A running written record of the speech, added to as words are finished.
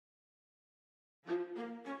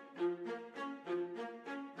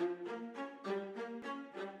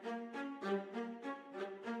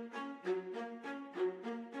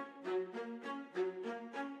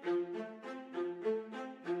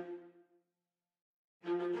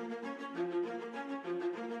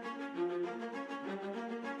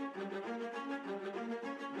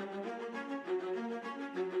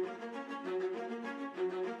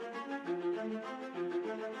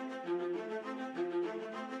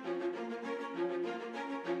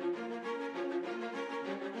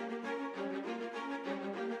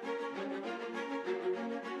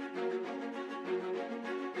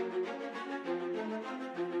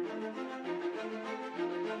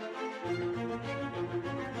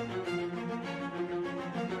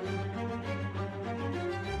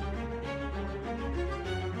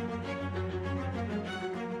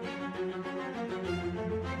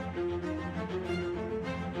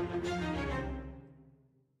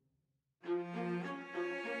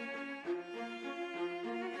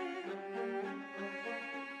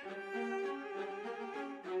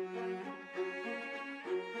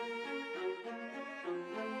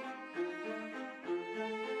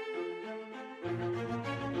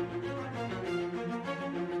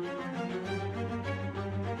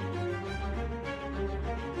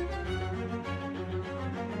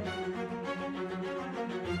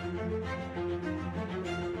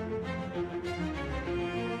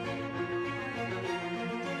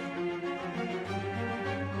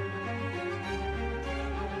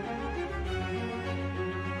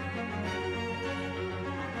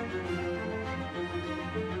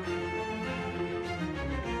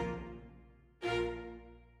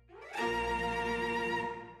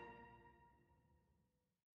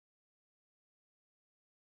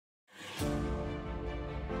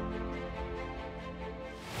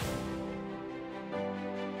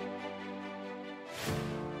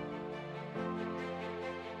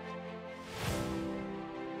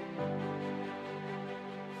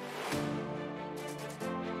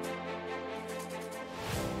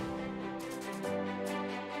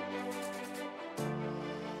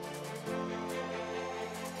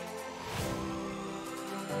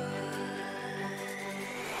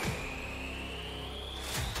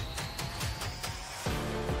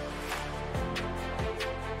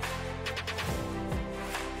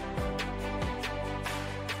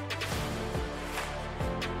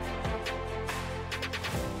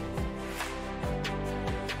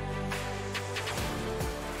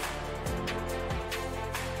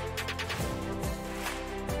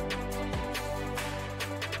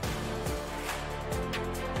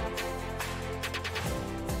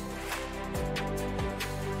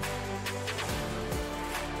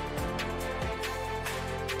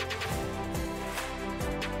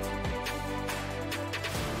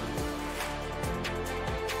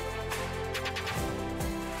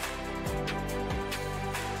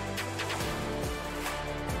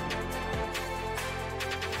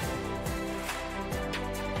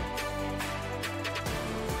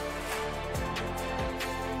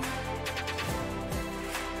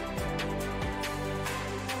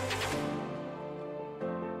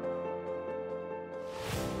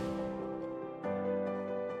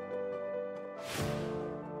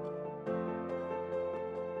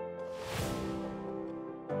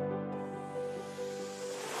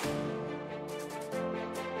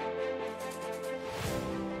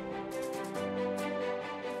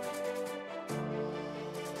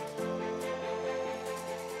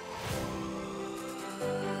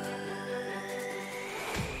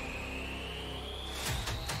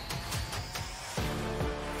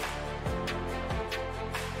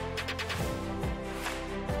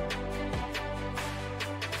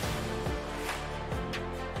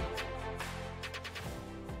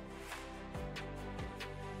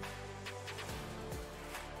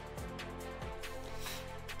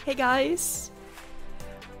Hey guys!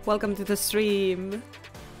 Welcome to the stream.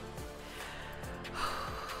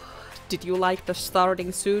 Did you like the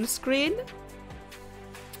starting soon screen?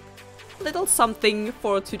 Little something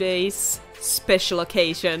for today's special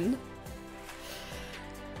occasion.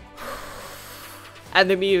 And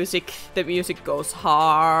the music goes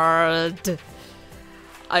hard.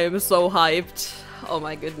 I am so hyped. Oh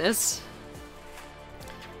my goodness.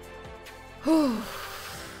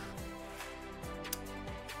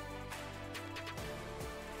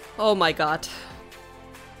 Oh my god.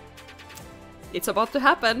 It's about to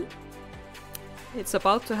happen. It's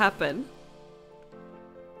about to happen.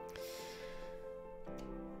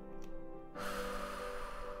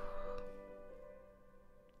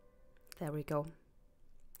 There we go.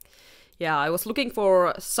 Yeah, I was looking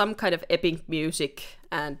for some kind of epic music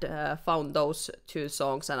and found those two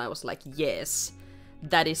songs, and I was like, yes,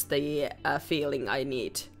 that is the feeling I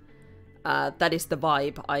need. That is the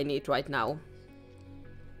vibe I need right now.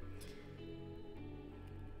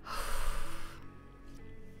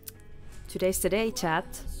 Today's the day,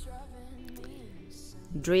 chat.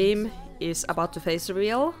 Dream is about to face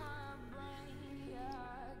reveal.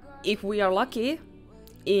 If we are lucky,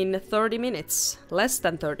 in 30 minutes, less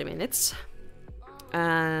than 30 minutes.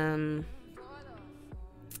 And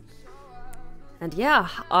yeah,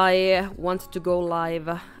 I wanted to go live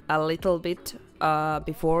a little bit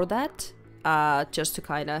before that, just to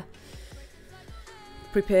kind of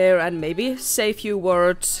prepare and maybe say a few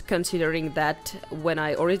words, considering that when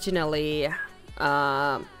I originally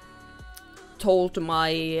told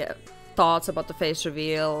my thoughts about the face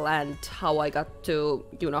reveal and how I got to,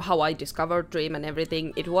 you know, how I discovered Dream and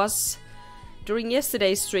everything, it was during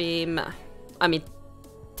yesterday's stream. I mean,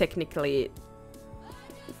 technically,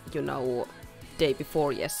 you know, day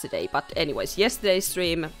before yesterday, but anyways, yesterday's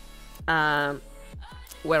stream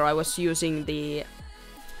where I was using the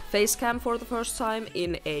face cam for the first time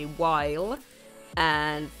in a while,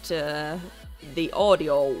 and the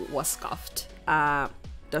audio was scuffed.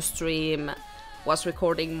 The stream was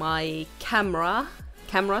recording my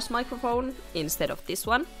camera's microphone instead of this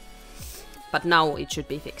one, but now it should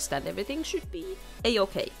be fixed and everything should be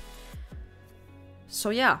a-okay. So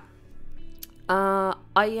yeah, I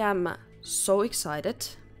am so excited.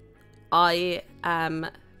 I am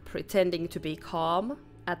pretending to be calm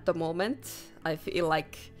at the moment. I feel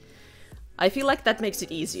like that makes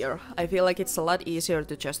it easier. I feel like it's a lot easier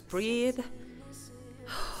to just breathe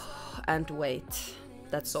and wait.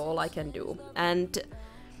 That's all I can do. And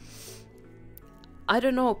I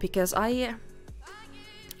don't know, because I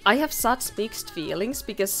have such mixed feelings,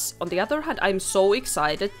 because on the other hand, I'm so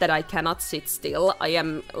excited that I cannot sit still. I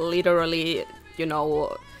am literally, you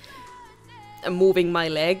know, moving my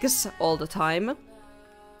legs all the time.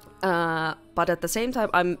 But at the same time,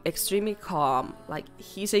 I'm extremely calm. Like,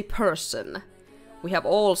 he's a person. We have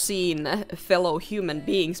all seen fellow human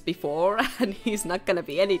beings before, and he's not gonna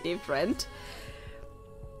be any different.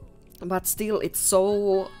 But still, it's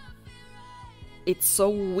so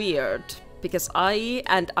weird, because I,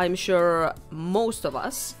 and I'm sure most of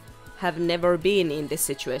us, have never been in this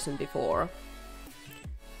situation before,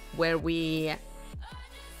 where we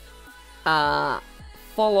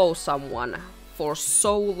follow someone for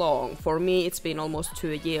so long. For me, it's been almost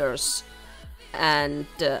 2 years, and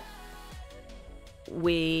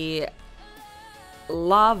we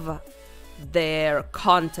love their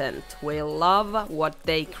content, we love what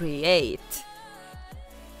they create,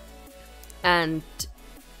 and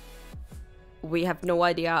we have no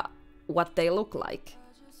idea what they look like.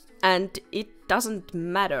 And it doesn't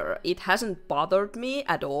matter, it hasn't bothered me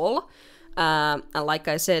at all. And like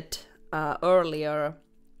I said earlier,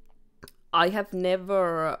 I have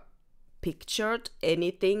never pictured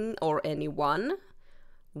anything or anyone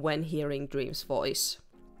when hearing Dream's voice.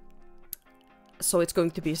 So it's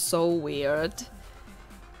going to be so weird,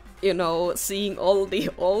 you know, seeing all the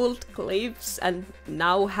old clips and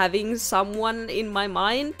now having someone in my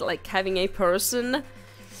mind, like having a person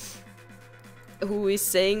who is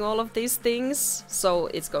saying all of these things. So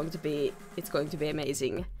it's going to be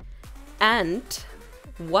amazing. And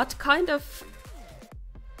what kind of,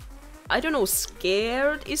 I don't know,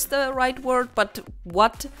 scared is the right word, but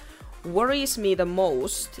what worries me the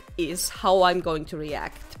most is how I'm going to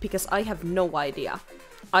react, because I have no idea.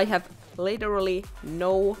 I have literally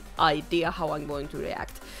no idea how I'm going to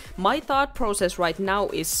react. My thought process right now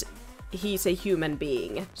is he's a human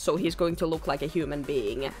being, so he's going to look like a human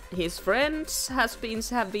being. His friends have been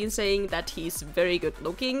saying that he's very good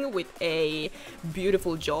looking, with a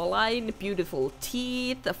beautiful jawline, beautiful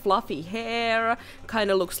teeth, fluffy hair, kind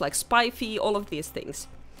of looks like Spiffy, all of these things.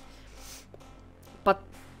 But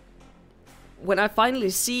when I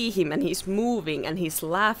finally see him and he's moving and he's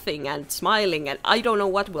laughing and smiling, and I don't know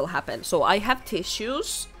what will happen. So I have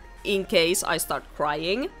tissues in case I start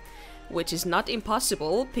crying, which is not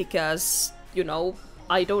impossible because, you know,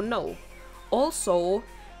 I don't know. Also,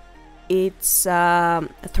 it's 3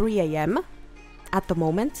 a.m. at the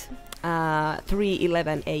moment,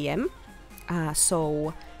 3:11 a.m.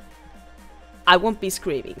 So I won't be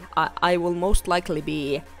screaming. I will most likely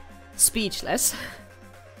be speechless.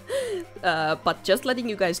 But just letting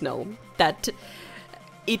you guys know that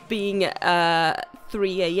it being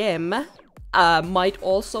 3 a.m. Might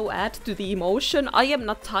also add to the emotion. I am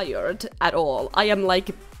not tired at all. I am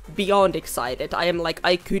like beyond excited. I am like,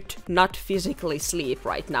 I could not physically sleep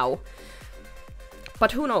right now.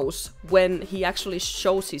 But who knows when he actually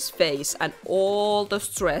shows his face and all the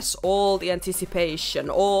stress, all the anticipation,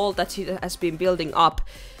 all that he has been building up,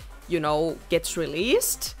 you know, gets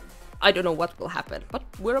released. I don't know what will happen, but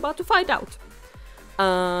we're about to find out.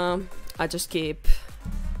 I just keep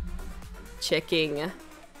checking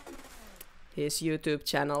his YouTube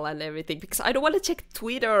channel and everything because I don't want to check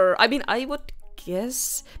Twitter. I mean, I would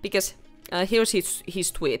guess because here's his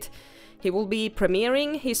tweet. He will be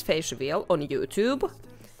premiering his face reveal on YouTube.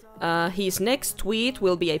 His next tweet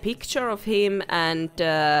will be a picture of him and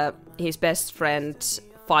his best friend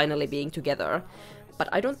finally being together. But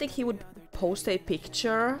I don't think he would post a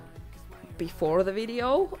picture before the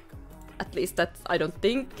video. At least that I don't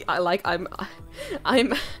think. I'm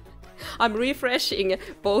refreshing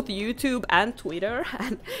both YouTube and Twitter,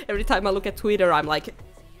 and every time I look at Twitter, I'm like,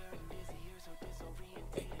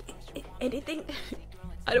 anything?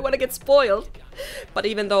 I don't want to get spoiled. But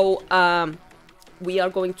even though we are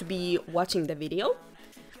going to be watching the video,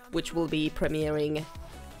 which will be premiering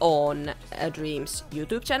on Dream's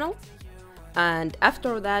YouTube channel, and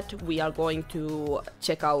after that we are going to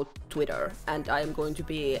check out Twitter, and I am going to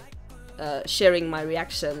be sharing my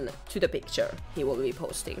reaction to the picture he will be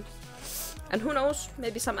posting. And who knows,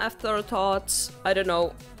 maybe some afterthoughts. I don't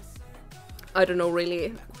know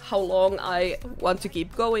really how long I want to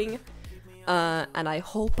keep going. And I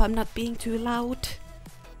hope I'm not being too loud.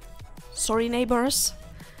 Sorry, neighbors.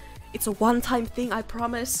 It's a one-time thing, I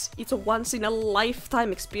promise. It's a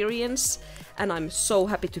once-in-a-lifetime experience, and I'm so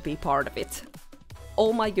happy to be part of it.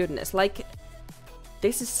 Oh my goodness, like,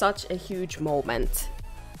 this is such a huge moment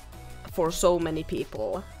for so many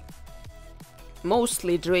people.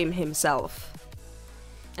 Mostly Dream himself.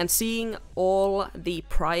 And seeing all the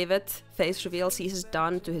private face reveals he has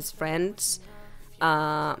done to his friends,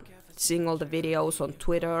 seeing all the videos on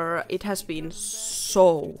Twitter, it has been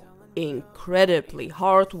so incredibly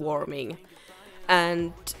heartwarming.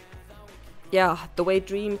 And yeah, the way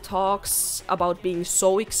Dream talks about being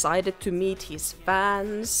so excited to meet his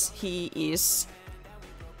fans, he is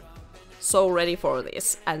so ready for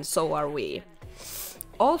this, and so are we.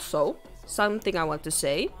 Also, something I want to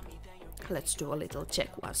say, let's do a little check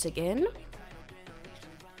once again.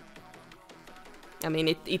 I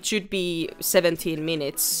mean, it should be 17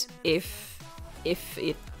 minutes if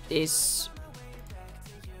he is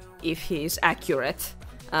accurate.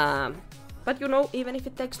 But you know, even if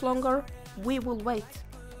it takes longer, we will wait.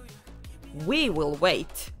 We will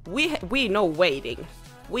wait. We know waiting.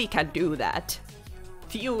 We can do that.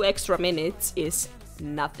 Few extra minutes is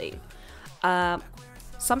nothing.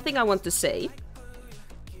 Something I want to say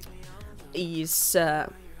is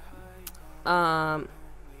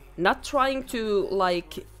not trying to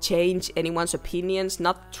like change anyone's opinions,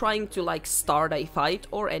 not trying to like start a fight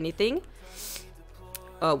or anything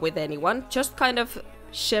with anyone, just kind of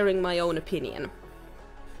sharing my own opinion.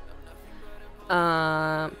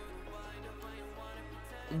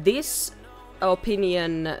 This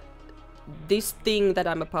opinion, this thing that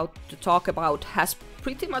I'm about to talk about has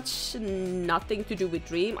pretty much nothing to do with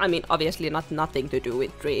Dream. I mean, obviously not nothing to do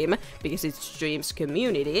with Dream, because it's Dream's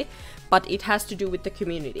community, but it has to do with the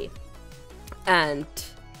community. And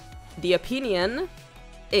the opinion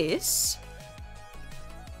is,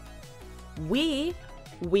 we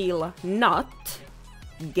will not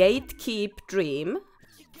gatekeep Dream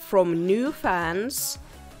from new fans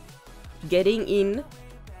getting in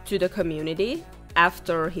to the community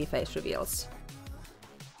after he face reveals.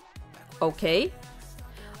 Okay?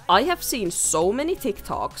 I have seen so many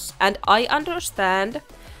TikToks, and I understand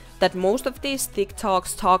that most of these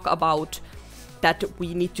TikToks talk about that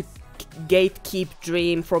we need to gatekeep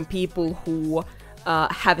Dream from people who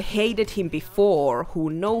have hated him before, who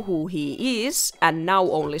know who he is, and now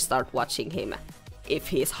only start watching him if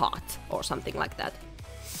he's hot or something like that.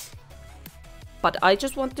 But I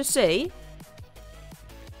just want to say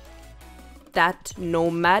that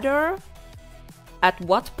no matter at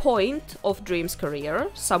what point of Dream's career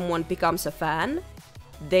someone becomes a fan,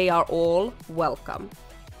 they are all welcome.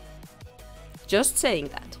 Just saying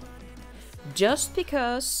that. Just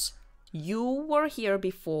because you were here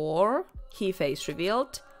before he face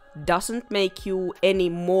revealed doesn't make you any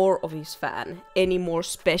more of his fan, any more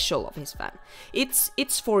special of his fan.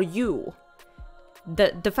 It's for you.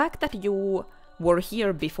 The fact that you were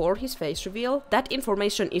here before his face reveal, that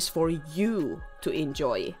information is for you to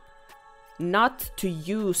enjoy, not to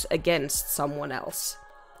use against someone else.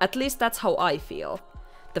 At least that's how I feel.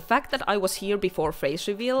 The fact that I was here before face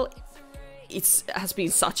reveal, has been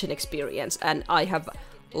such an experience, and I have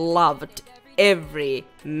loved every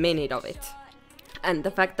minute of it. And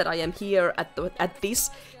the fact that I am here at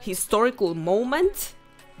this historical moment,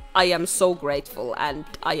 I am so grateful, and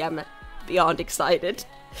I am beyond excited.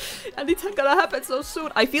 And it's gonna happen so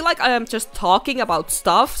soon. I feel like I am just talking about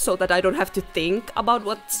stuff so that I don't have to think about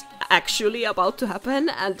what's actually about to happen.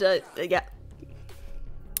 And yeah.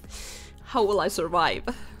 How will I survive?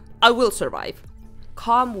 I will survive.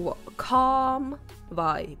 Calm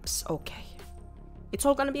vibes. Okay. It's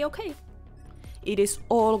all gonna be okay. It is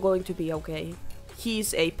all going to be okay.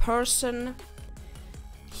 He's a person.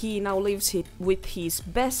 He now lives with his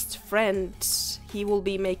best friends. He will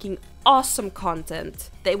be making awesome content.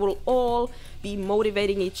 They will all be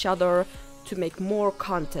motivating each other to make more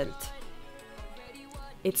content.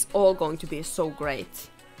 It's all going to be so great.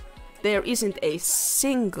 There isn't a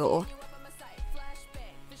single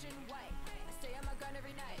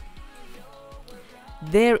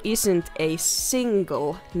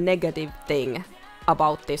negative thing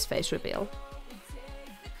about this face reveal.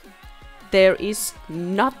 There is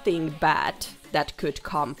nothing bad that could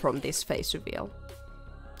come from this face reveal.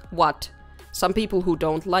 What? Some people who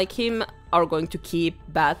don't like him are going to keep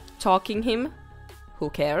bad talking him? Who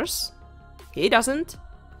cares? He doesn't.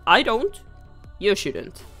 I don't. You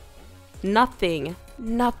shouldn't. Nothing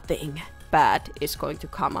bad is going to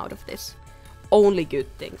come out of this. Only good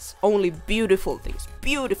things. Only beautiful things.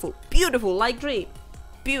 Beautiful like Dream.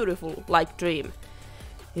 Beautiful like Dream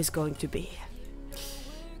is going to be.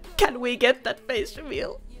 Can we get that face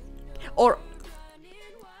reveal? Or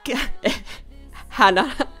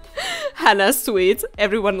Hannah's tweet.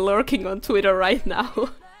 Everyone lurking on Twitter right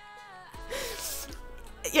now.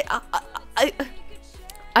 Yeah,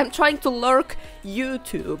 I'm trying to lurk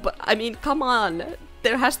YouTube. I mean, come on.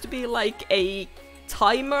 There has to be like a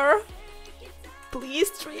timer.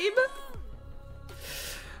 Please stream.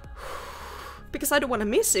 Because I don't want to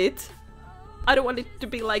miss it. I don't want it to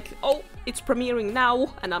be like, oh, it's premiering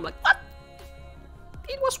now, and I'm like, what?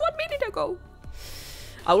 It was 1 minute ago.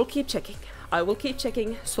 I will keep checking. I will keep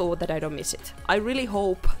checking so that I don't miss it. I really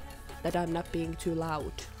hope that I'm not being too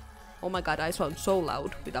loud. Oh my god, I sound so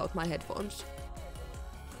loud without my headphones.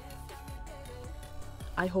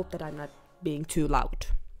 I hope that I'm not being too loud.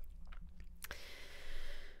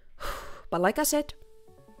 But like I said,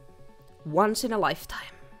 once in a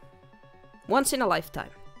lifetime. Once in a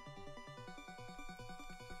lifetime.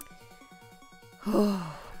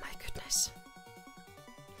 Oh my goodness.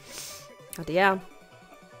 But yeah,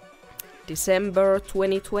 December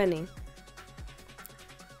 2020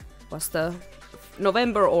 was the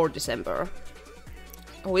November or December.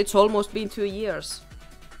 Oh, it's almost been 2 years.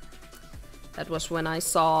 That was when I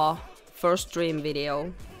saw first Dream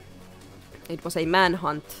video. It was a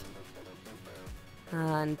manhunt.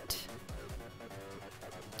 And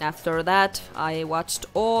after that, I watched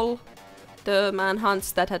all the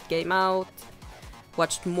manhunts that had came out.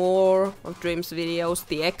 Watched more of Dream's videos,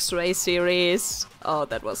 the X-Ray series. Oh,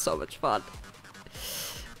 that was so much fun.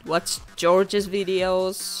 Watched George's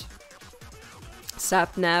videos.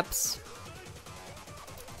 Sapnaps.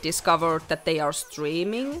 Discovered that they are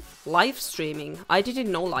streaming. Live streaming. I didn't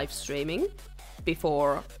know live streaming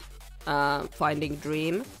before finding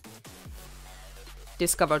Dream.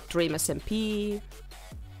 Discovered Dream SMP.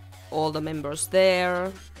 All the members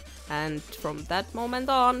there. And from that moment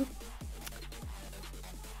on,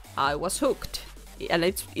 I was hooked. And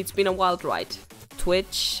it's been a wild ride.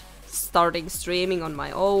 Twitch, starting streaming on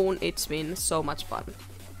my own, it's been so much fun.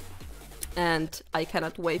 And I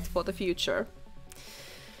cannot wait for the future.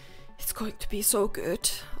 It's going to be so good.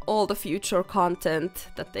 All the future content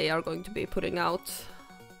that they are going to be putting out.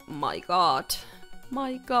 My god.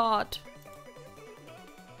 My god.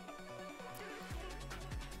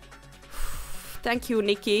 Thank you,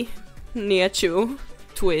 Nikki. Niechu.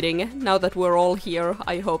 Tweeting. Now that we're all here,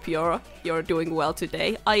 I hope you're doing well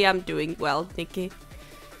today. I am doing well, Nikki.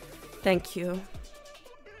 Thank you.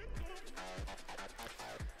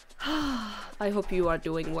 I hope you are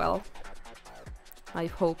doing well. I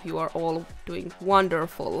hope you are all doing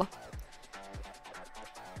wonderful.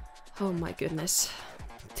 Oh my goodness.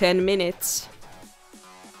 10 minutes.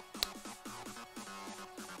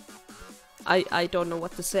 I don't know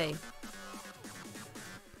what to say.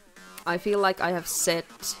 I feel like I have said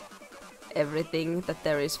everything that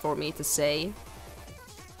there is for me to say.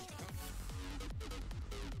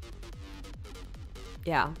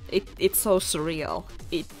 Yeah, it's so surreal.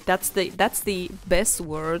 That's the best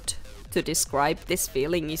word to describe this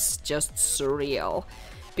feeling, is just surreal.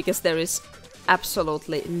 Because there is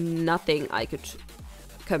absolutely nothing I could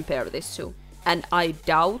compare this to. And I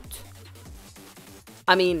doubt,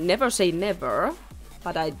 I mean, never say never,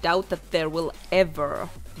 but I doubt that there will ever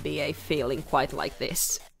be a feeling quite like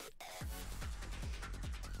this.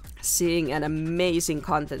 Seeing an amazing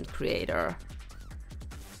content creator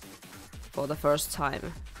for the first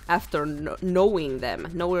time, after knowing them,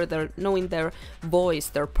 knowing their voice,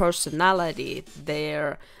 their personality,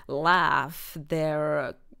 their laugh,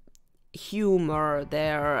 their humor,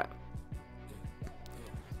 their...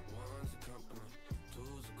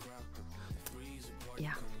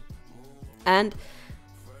 Yeah. And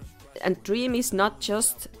Dream is not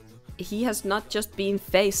just... He has not just been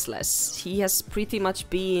faceless, he has pretty much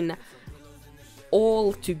been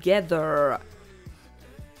all together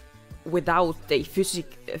without a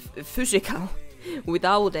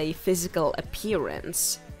without a physical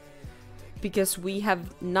appearance, because we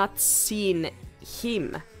have not seen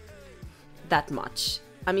him that much.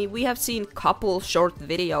 I mean, we have seen couple short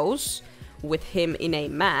videos with him in a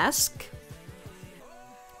mask.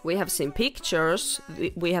 We have seen pictures,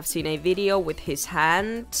 we have seen a video with his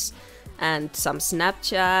hands and some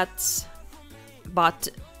Snapchats, but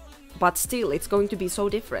still it's going to be so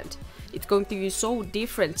different. It's going to be so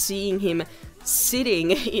different seeing him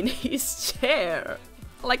sitting in his chair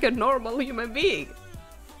like a normal human being.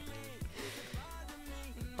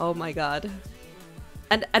 Oh my god.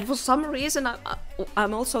 And for some reason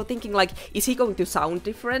I'm also thinking, like, is he going to sound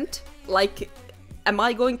different? Like, am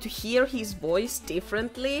I going to hear his voice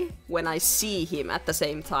differently when I see him at the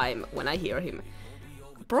same time when I hear him?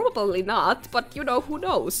 Probably not, but you know, who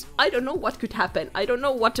knows? I don't know what could happen. I don't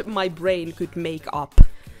know what my brain could make up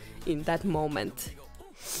in that moment.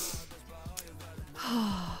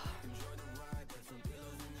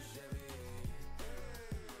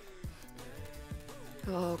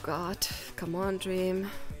 Oh god, come on, Dream.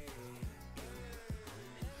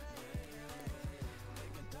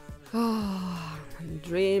 Oh,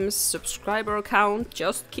 Dream's subscriber count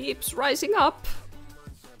just keeps rising up.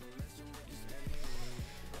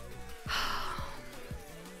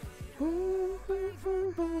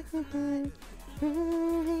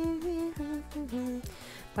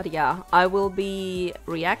 But yeah, I will be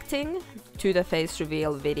reacting to the face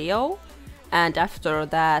reveal video, and after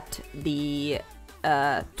that the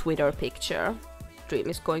Twitter picture Dream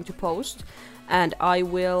is going to post, and I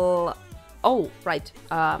will... Oh, right.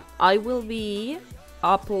 I will be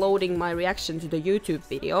uploading my reaction to the YouTube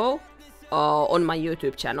video on my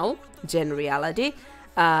YouTube channel, Gen Reality,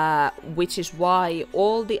 which is why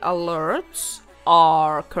all the alerts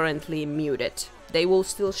are currently muted. They will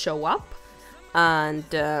still show up, and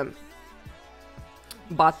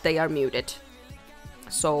but they are muted.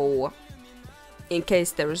 So in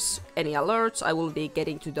case there's any alerts, I will be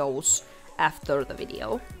getting to those after the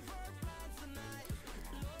video.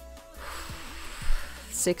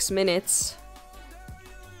 6 minutes.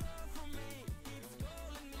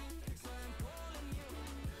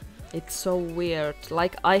 It's so weird.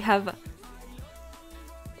 Like, I have...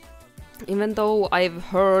 Even though I've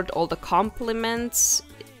heard all the compliments,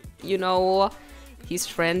 you know, his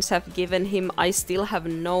friends have given him, I still have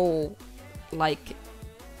no, like,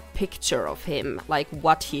 picture of him, like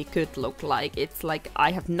what he could look like. It's like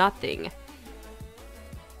I have nothing.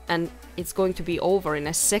 And it's going to be over in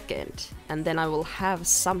a second, and then I will have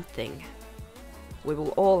something. We will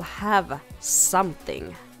all have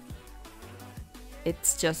something.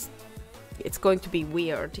 It's just... It's going to be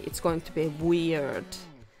weird. It's going to be weird.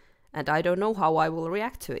 And I don't know how I will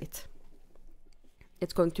react to it.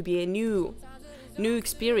 It's going to be a new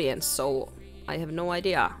experience, so I have no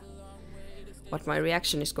idea what my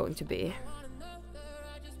reaction is going to be.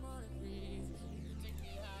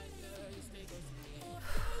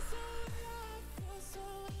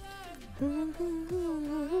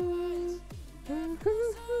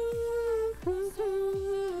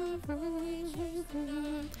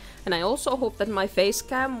 And I also hope that my face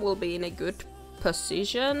cam will be in a good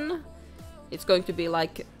position. It's going to be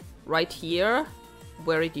like right here,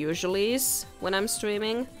 where it usually is when I'm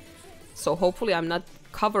streaming. So hopefully I'm not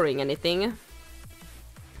covering anything.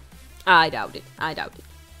 I doubt it. I doubt it.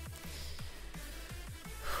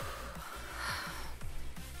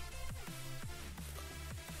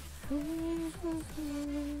 Oh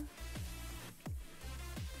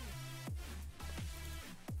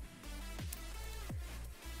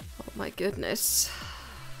my goodness.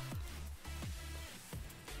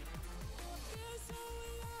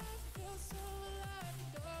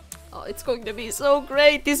 Oh, it's going to be so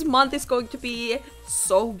great. This month is going to be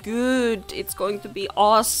so good. It's going to be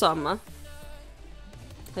awesome.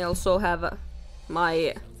 I also have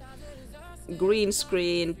my green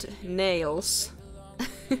screened nails.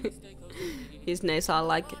 His nails are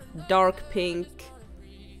like dark pink.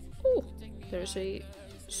 Oh, there's a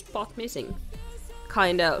spot missing.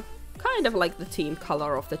 Kind of like the theme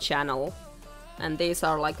color of the channel. And these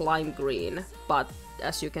are like lime green, but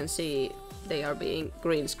as you can see, they are being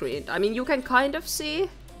green screened. I mean, you can kind of see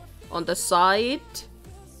on the side,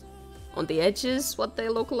 on the edges, what they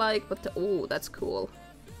look like, but oh, that's cool.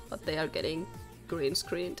 But they are getting green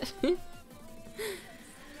screened.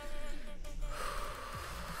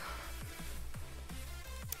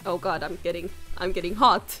 Oh god, I'm getting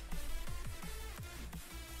hot.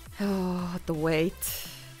 Oh, the weight.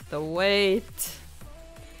 The weight.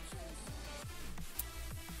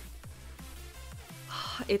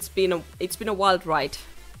 It's been a wild ride.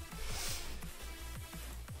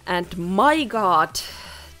 And my god,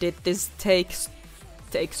 did this take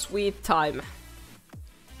sweet time.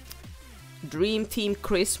 Dream Team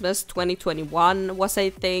Christmas 2021 was a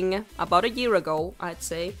thing about a year ago, I'd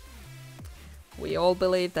say. We all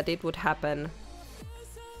believed that it would happen.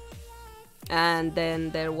 And then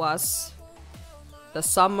there was the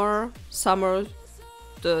summer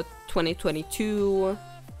the 2022,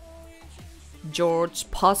 George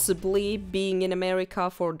possibly being in America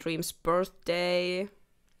for Dream's birthday.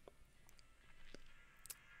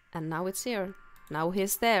 And now it's here. Now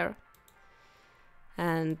he's there.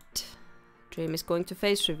 And Dream is going to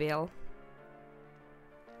face reveal.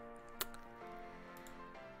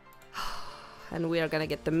 And we are gonna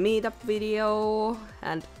get the meetup video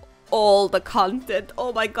and all the content.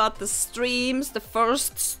 Oh my god, the streams, the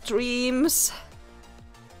first streams.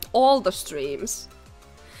 All the streams.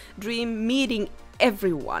 Dream meeting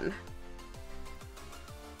everyone.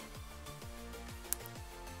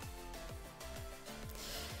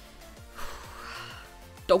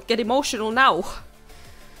 Don't get emotional now.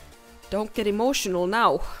 Don't get emotional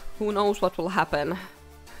now. Who knows what will happen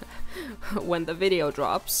when the video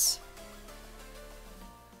drops.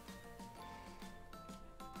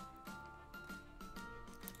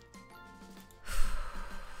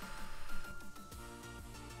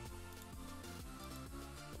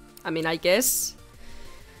 I mean, I guess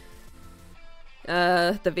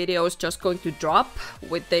the video is just going to drop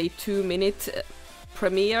with a 2-minute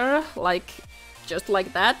premiere, like just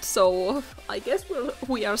like that. So I guess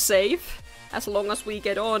we are safe as long as we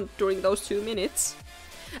get on during those 2 minutes.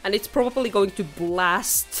 And it's probably going to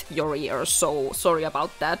blast your ears, so sorry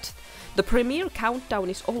about that. The premiere countdown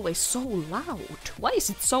is always so loud. Why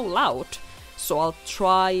is it so loud? So I'll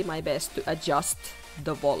try my best to adjust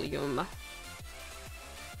the volume.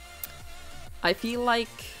 I feel like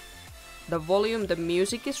the volume the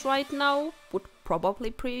music is right now would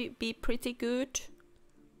probably be pretty good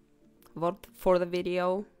for the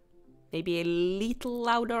video. Maybe a little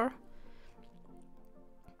louder.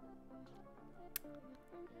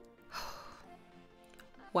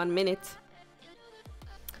 One minute.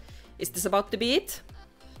 Is this about to be it?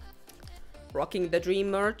 Rocking the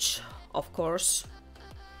Dream merch, of course.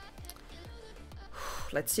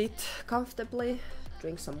 Let's sit comfortably,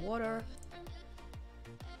 drink some water.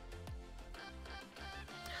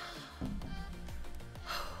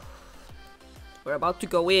 We're about to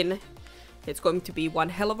go in. It's going to be one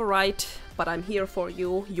hell of a ride, but I'm here for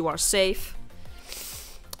you. You are safe.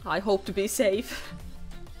 I hope to be safe.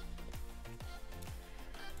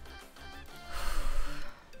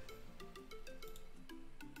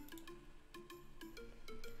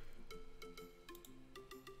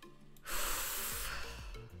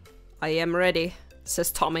 I am ready,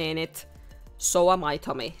 says Tommy in it. So am I,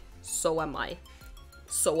 Tommy. So am I.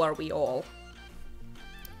 So are we all.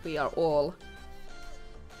 We are all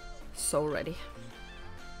so ready.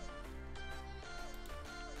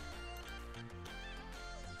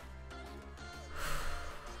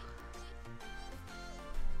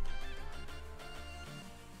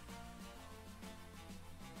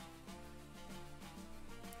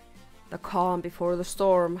 The calm before the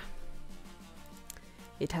storm.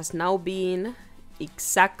 It has now been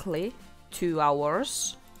exactly 2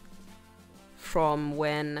 hours from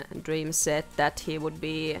when Dream said that he would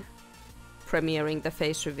be premiering the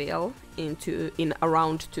face reveal in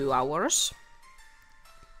around 2 hours.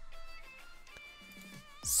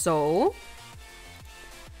 So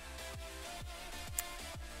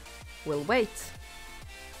We'll wait.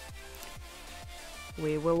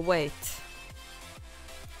 We will wait.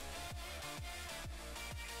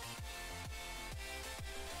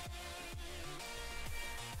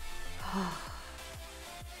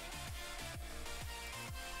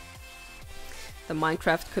 The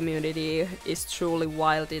Minecraft community is truly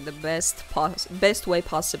wild in the best way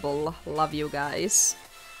possible. Love you guys.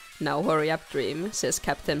 Now hurry up, Dream, says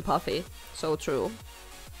Captain Puffy. So true.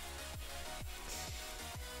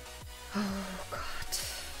 Oh god.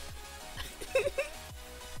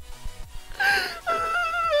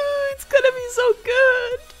 It's gonna be so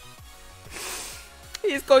good.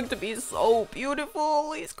 He's going to be so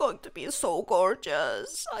beautiful. He's going to be so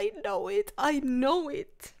gorgeous. I know it. I know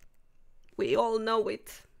it. We all know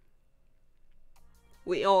it.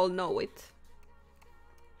 We all know it.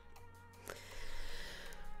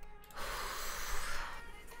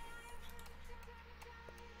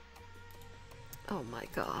 Oh my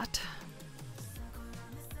god.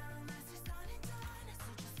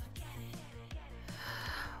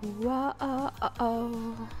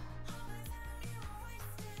 Whoa.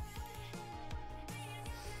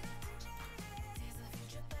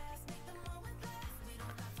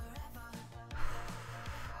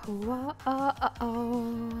 Whoa.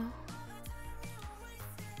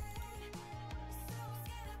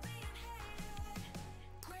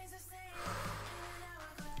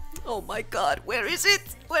 Oh my god, where is it?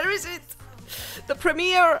 Where is it? The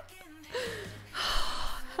premiere!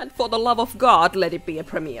 And for the love of God, let it be a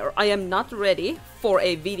premiere. I am not ready for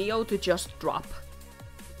a video to just drop.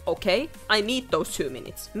 Okay? I need those 2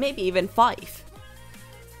 minutes. Maybe even 5.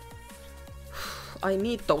 I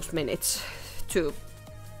need those minutes to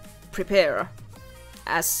prepare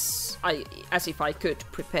as if I could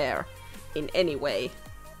prepare in any way.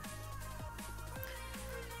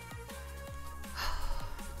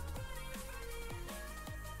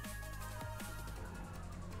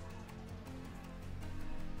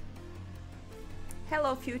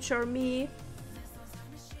 Hello, future me.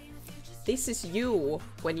 This is you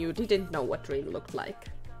when you didn't know what Dream looked like.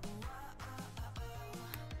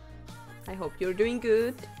 I hope you're doing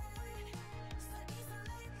good.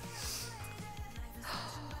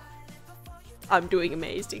 I'm doing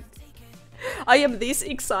amazing. I am this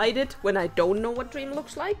excited when I don't know what Dream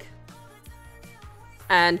looks like.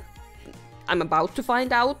 And I'm about to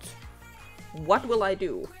find out. What will I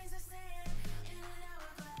do?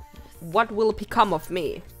 What will become of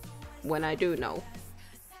me when I do know?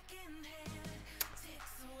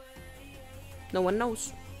 No one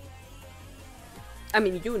knows. I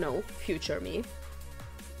mean, you know, future me.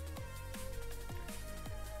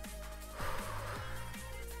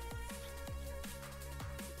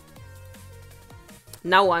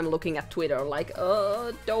 Now I'm looking at Twitter like,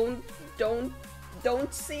 don't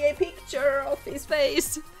see a picture of his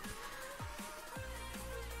face.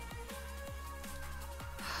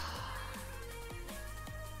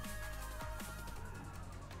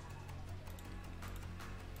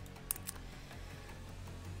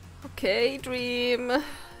 Okay, Dream.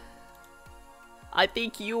 I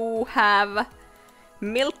think you have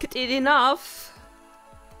milked it enough.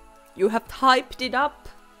 You have hyped it up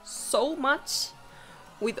so much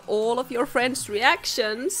with all of your friends'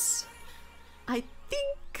 reactions. I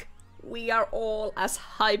think we are all as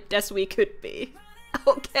hyped as we could be.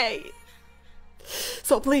 Okay.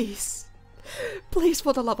 So please, please,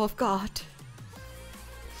 for the love of God.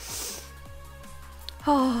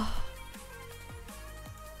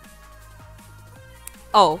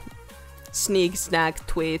 Oh, Sneak Snack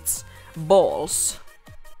tweets balls.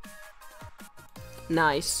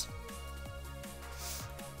 Nice.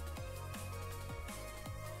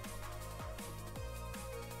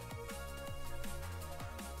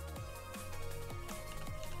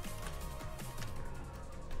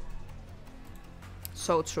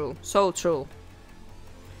 So true, so true.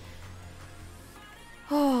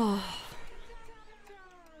 Oh.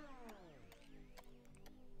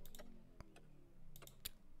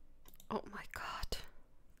 Oh my god.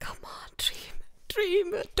 Come on, Dream.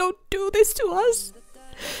 Dream, don't do this to us.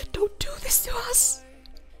 Don't do this to us.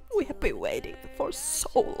 We have been waiting for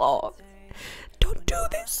so long. Don't do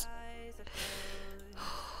this.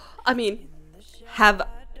 I mean, have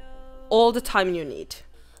all the time you need.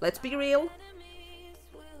 Let's be real.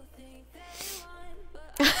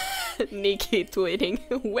 Nikki tweeting,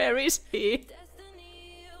 where is he?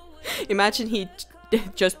 Imagine he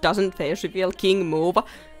just doesn't face reveal King move.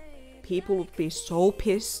 People would be so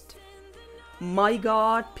pissed. My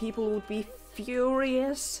god, people would be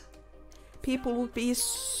furious. People would be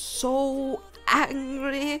so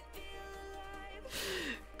angry.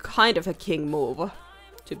 Kind of a King move,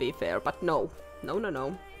 to be fair, but no. No, no,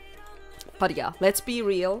 no. But yeah, let's be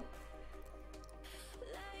real.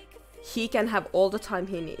 He can have all the time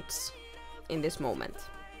he needs in this moment.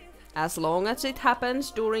 As long as it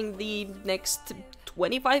happens during the next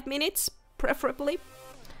 25 minutes, preferably.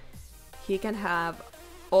 He can have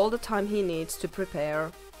all the time he needs to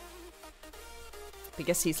prepare.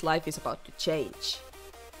 Because his life is about to change.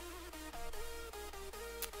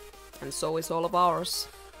 And so is all of ours.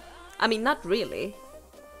 I mean, not really.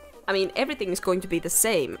 I mean, everything is going to be the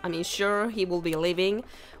same. I mean, sure, he will be living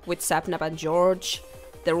with Sapnap and George.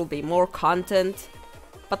 There will be more content.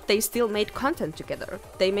 But they still made content together.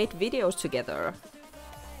 They made videos together.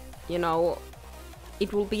 You know,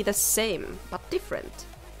 it will be the same, but different.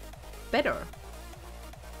 Better.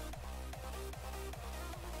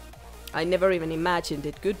 I never even imagined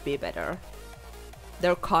it could be better.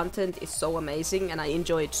 Their content is so amazing and I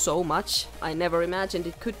enjoy it so much. I never imagined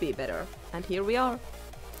it could be better. And here we are.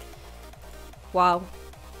 Wow.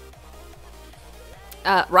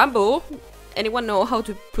 Rambo, anyone know how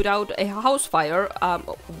to put out a house fire?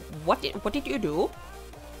 What did you do?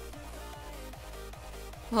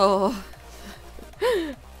 Oh.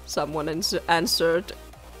 Someone answered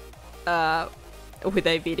with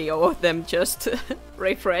a video of them just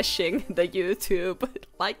refreshing the YouTube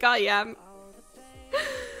like I am.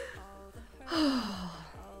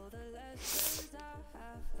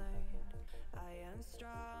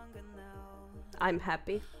 I'm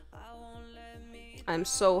happy. I'm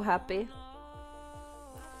so happy.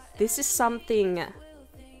 This is something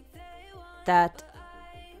that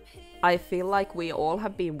I feel like we all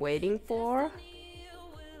have been waiting for,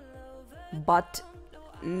 but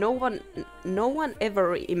no one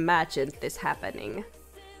ever imagined this happening.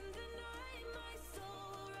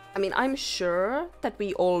 I mean, I'm sure that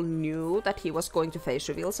we all knew that he was going to face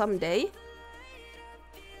reveal someday,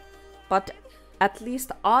 but at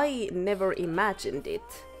least I never imagined it.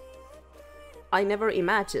 I never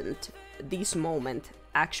imagined this moment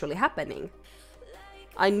actually happening.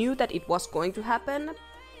 I knew that it was going to happen,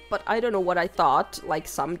 but I don't know what I thought. Like,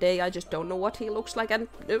 someday I just don't know what he looks like, and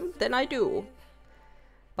then I do.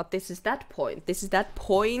 But this is that point. This is that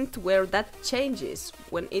point where that changes,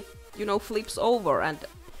 when it, you know, flips over, and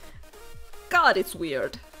God, it's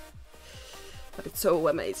weird. But it's so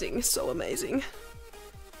amazing, so amazing.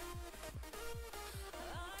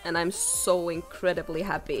 And I'm so incredibly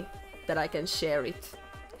happy that I can share it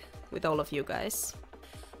with all of you guys.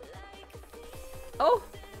 Oh!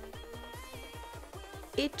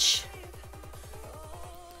 Itch.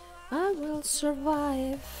 I will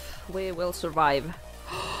survive. We will survive.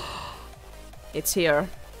 It's here.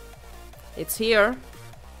 It's here.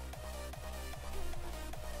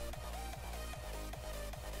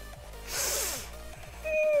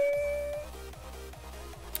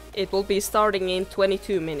 It will be starting in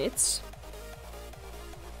 22 minutes.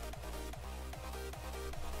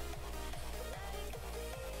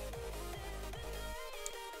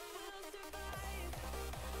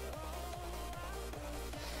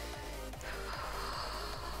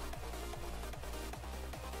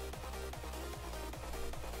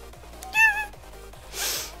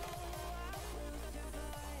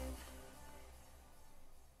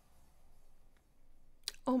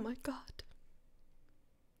 Oh my God.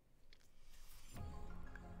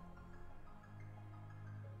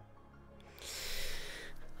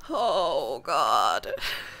 Oh God.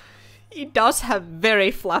 He does have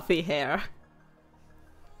very fluffy hair.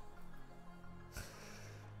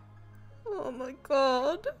 Oh my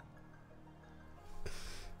God.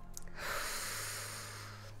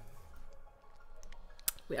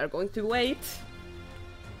 We are going to wait.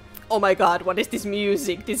 Oh my God, what is this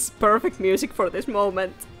music? This is perfect music for this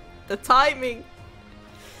moment. The timing.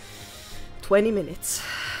 20 minutes.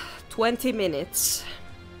 20 minutes.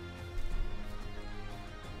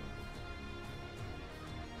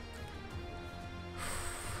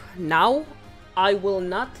 Now, I will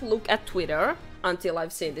not look at Twitter until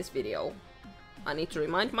I've seen this video. I need to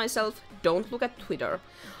remind myself, don't look at Twitter.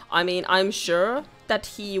 I mean, I'm sure that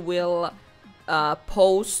he will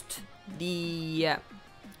post the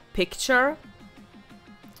picture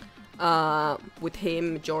with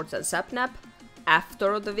him, George and Sapnap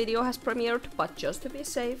after the video has premiered, but just to be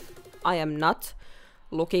safe, I am not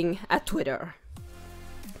looking at Twitter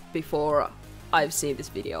before I've seen this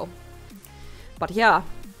video. But yeah,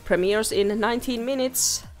 premieres in 19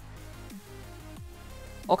 minutes,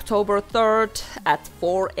 October 3rd at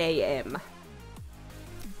 4 AM.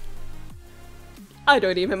 I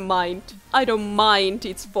don't even mind. I don't mind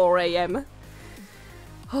it's 4 AM.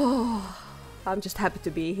 Oh, I'm just happy to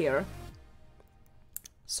be here.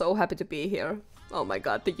 So happy to be here. Oh my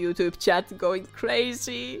God, the YouTube chat going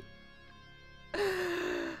crazy.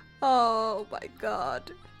 Oh my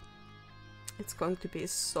god. It's going to be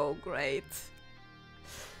so great.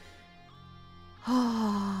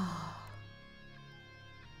 I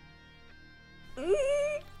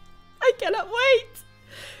cannot wait.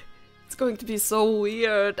 It's going to be so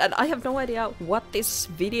weird, and I have no idea what this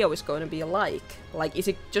video is going to be like. Like, is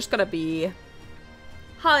it just gonna be,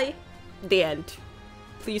 hi, the end.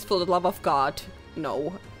 Please, for the love of God,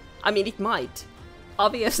 no. I mean, it might.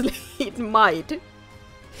 Obviously, it might.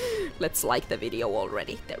 Let's like the video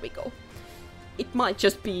already. There we go. It might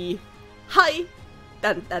just be, hi,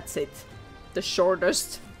 and that's it. The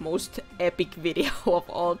shortest, most epic video of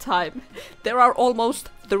all time. There are almost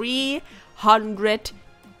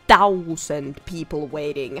 300,000 people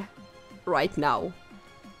waiting right now.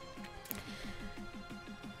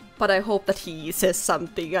 But I hope that he says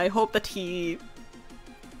something. I hope that he...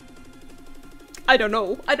 I don't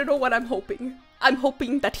know. I don't know what I'm hoping. I'm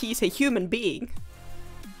hoping that he's a human being.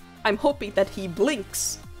 I'm hoping that he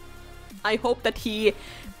blinks. I hope that he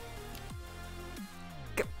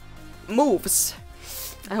moves.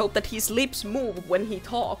 I hope that his lips move when he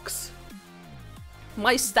talks.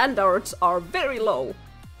 My standards are very low.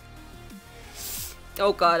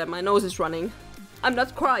 Oh god, and my nose is running. I'm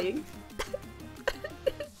not crying.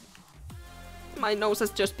 My nose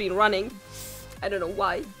has just been running. I don't know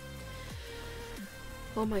why.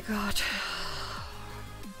 Oh my god.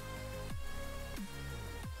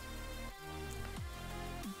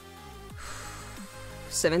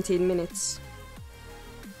 17 minutes.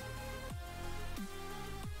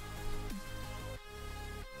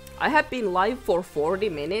 I have been live for 40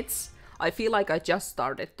 minutes. I feel like I just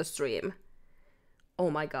started the stream.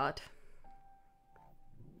 Oh my god.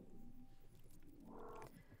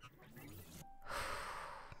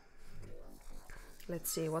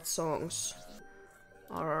 Let's see what songs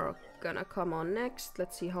are gonna come on next.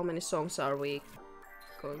 Let's see how many songs are we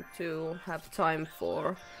going to have time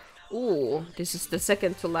for. Ooh, this is the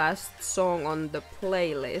second to last song on the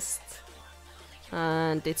playlist.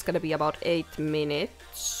 And it's gonna be about 8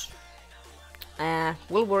 minutes.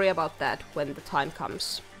 We'll worry about that when the time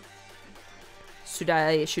comes. Should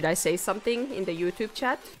I say something in the YouTube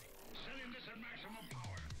chat?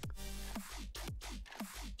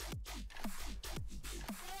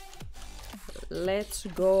 Let's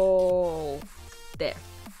go. There.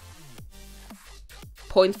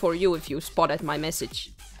 Point for you if you spotted my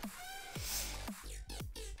message.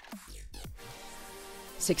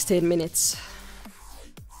 16 minutes.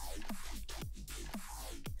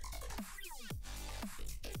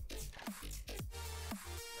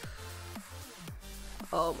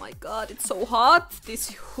 Oh my god, it's so hot.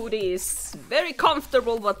 This hoodie is very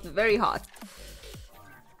comfortable but very hot.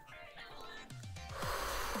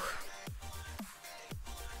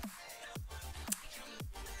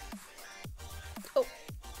 Oh.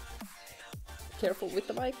 Careful with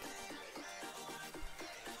the mic.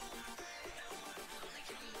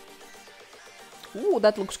 Ooh,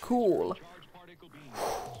 that looks cool.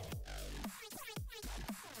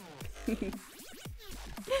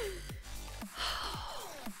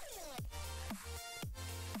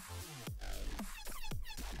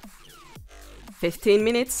 15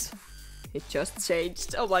 minutes. It just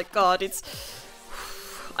changed. Oh my god, it's...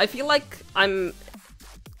 I feel like I'm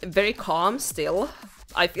very calm still.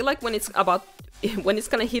 I feel like when it's about... when it's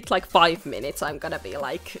gonna hit like 5 minutes, I'm gonna be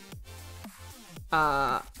like...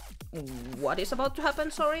 what is about to happen?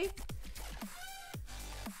 Sorry?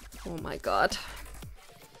 Oh my god.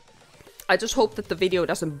 I just hope that the video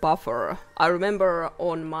doesn't buffer. I remember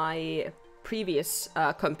on my previous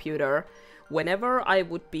computer, whenever I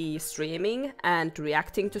would be streaming and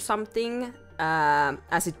reacting to something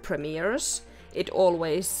as it premieres, it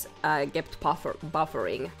always kept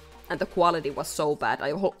buffering, and the quality was so bad.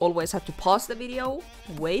 I always had to pause the video,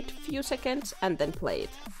 wait a few seconds, and then play it.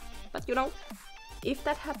 But you know, if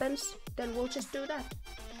that happens, then we'll just do that.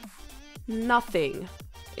 Nothing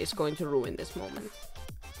is going to ruin this moment.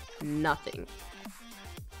 Nothing.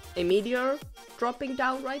 A meteor dropping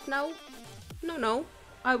down right now? No.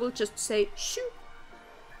 I will just say shoo.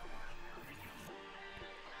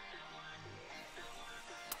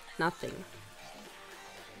 Nothing.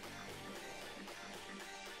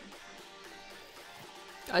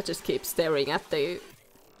 I just keep staring at the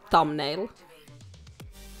thumbnail.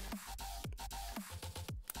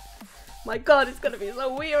 My god, it's gonna be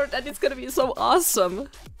so weird and it's gonna be so awesome.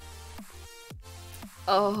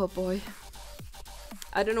 Oh boy.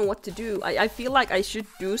 I don't know what to do. I feel like I should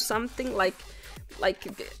do something like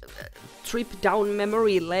trip down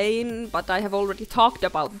memory lane, but I have already talked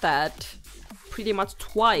about that pretty much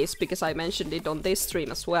twice because I mentioned it on this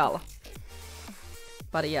stream as well.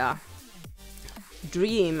 But yeah,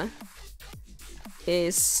 Dream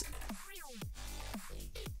is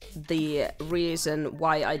the reason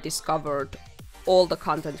why I discovered all the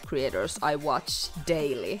content creators I watch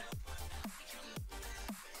daily.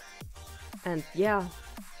 And yeah,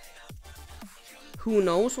 who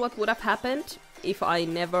knows what would have happened if I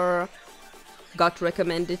never got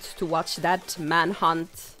recommended to watch that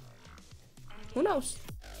Manhunt. Who knows?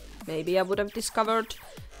 Maybe I would have discovered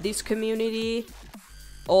this community,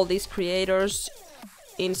 all these creators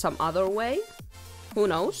in some other way. Who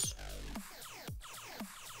knows?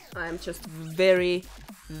 I'm just very,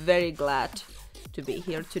 very glad to be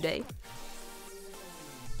here today.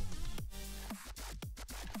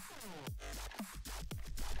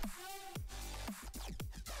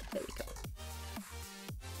 There we go.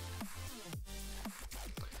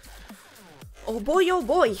 Oh boy, oh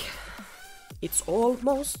boy! It's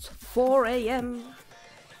almost 4 AM.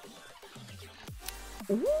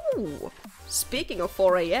 Ooh! Speaking of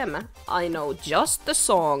 4 AM, I know just the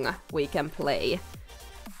song we can play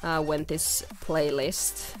when this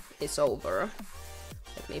playlist is over.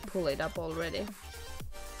 Let me pull it up already.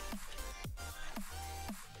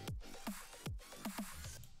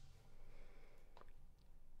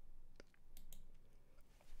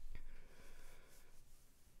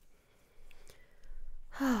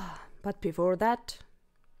 But before that,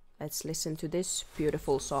 let's listen to this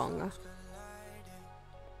beautiful song.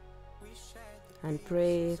 And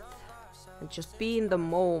breathe, and just be in the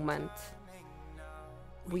moment.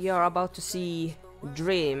 We are about to see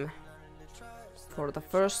Dream for the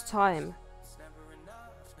first time.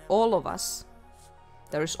 All of us.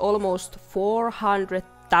 There is almost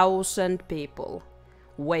 400,000 people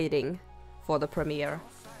waiting for the premiere.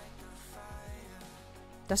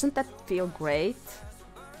 Doesn't that feel great?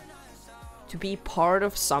 To be part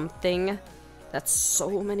of something that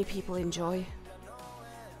so many people enjoy.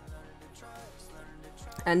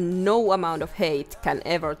 And no amount of hate can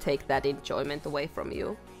ever take that enjoyment away from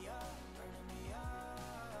you.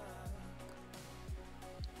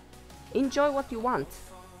 Enjoy what you want.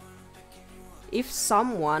 If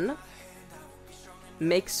someone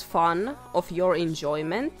makes fun of your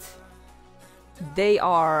enjoyment, they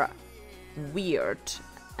are weird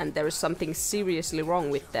and there is something seriously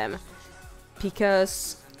wrong with them.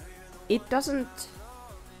 Because it doesn't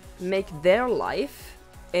make their life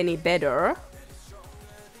any better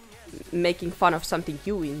making fun of something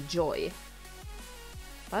you enjoy.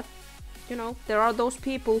 But, you know, there are those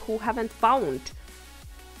people who haven't found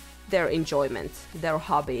their enjoyment, their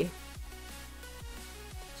hobby.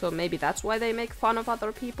 So maybe that's why they make fun of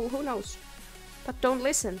other people, who knows. But don't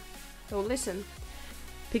listen. Don't listen.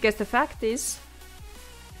 Because the fact is,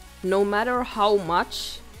 no matter how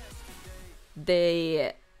much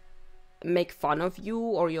they make fun of you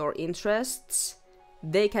or your interests,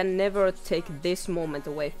 they can never take this moment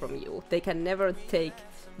away from you. They can never take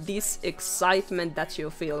this excitement that you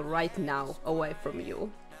feel right now away from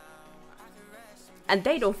you. And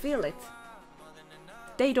they don't feel it.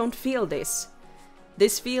 They don't feel this.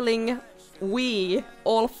 This feeling we,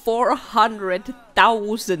 all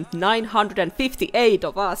 400,958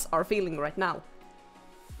 of us, are feeling right now.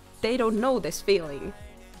 They don't know this feeling.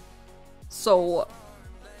 So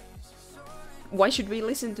why should we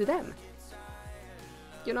listen to them?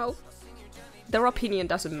 You know, their opinion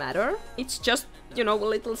doesn't matter. It's just, you know, a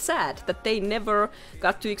little sad that they never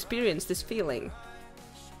got to experience this feeling.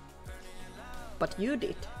 But you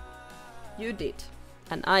did. You did.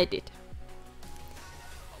 And I did.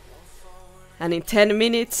 And in 10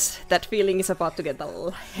 minutes, that feeling is about to get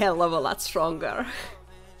a hell of a lot stronger.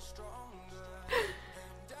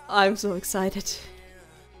 I'm so excited.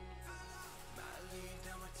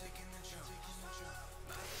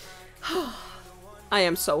 I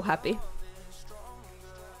am so happy.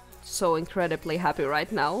 So incredibly happy right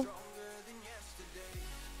now.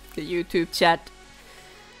 The YouTube chat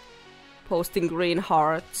posting green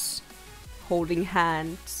hearts, holding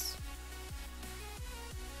hands.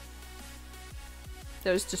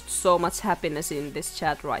 There's just so much happiness in this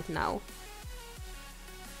chat right now.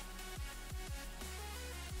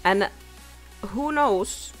 And who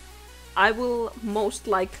knows, I will most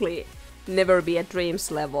likely never be at Dream's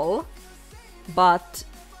level. But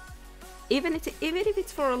even if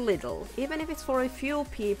it's for a little, even if it's for a few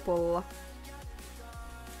people,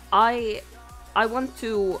 I want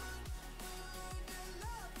to...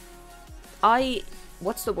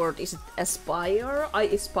 what's the word? Is it aspire? I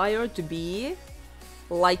aspire to be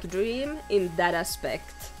like Dream in that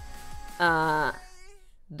aspect.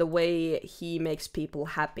 The way he makes people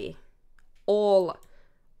happy. All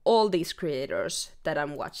these creators that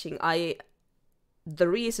I'm watching, the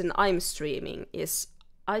reason I'm streaming is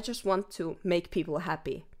I just want to make people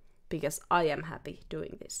happy because I am happy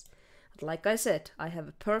doing this. But like I said, I have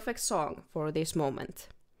a perfect song for this moment.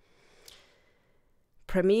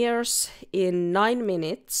 Premieres in 9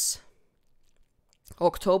 minutes,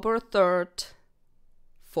 October 3rd,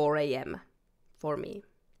 4 a.m. for me.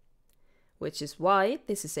 Which is why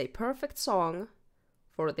this is a perfect song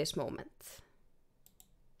for this moment.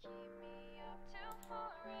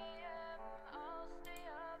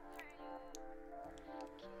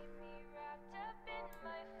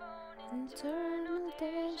 Internal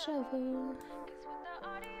deja vu.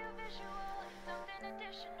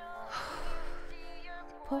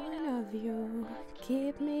 Point of view,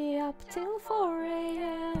 keep me up till 4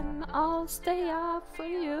 a.m. I'll stay up for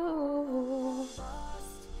you.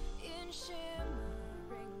 In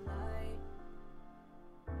shimmering light,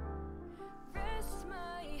 rest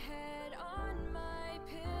my head on my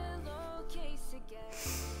pillowcase again.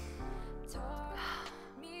 Talk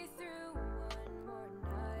me through one more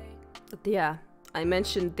night. But yeah, I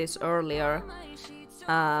mentioned this earlier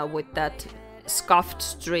with that scuffed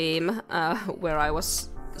stream where I was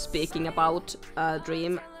speaking about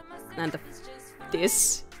Dream and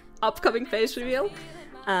this upcoming face reveal.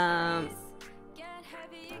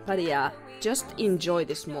 But yeah, just enjoy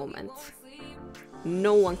this moment.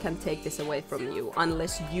 No one can take this away from you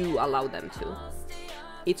unless you allow them to.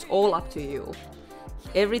 It's all up to you.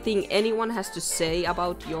 Everything anyone has to say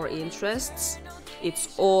about your interests,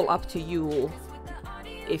 it's all up to you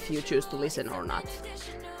if you choose to listen or not.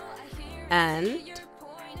 And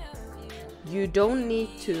you don't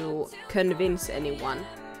need to convince anyone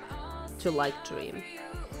to like Dream.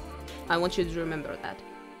 I want you to remember that.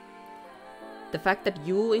 The fact that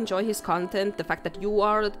you enjoy his content, the fact that you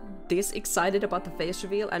are this excited about the face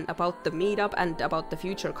reveal and about the meetup and about the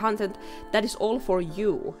future content, that is all for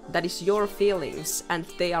you. That is your feelings, and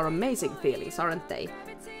they are amazing feelings, aren't they?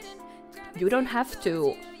 You don't have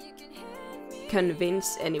to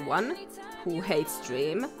convince anyone who hates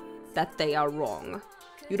Dream that they are wrong.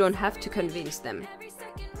 You don't have to convince them.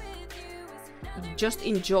 Just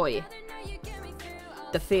enjoy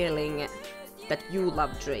the feeling that you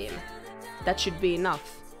love Dream. That should be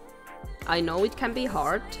enough. I know it can be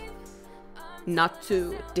hard not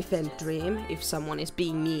to defend Dream if someone is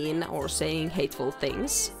being mean or saying hateful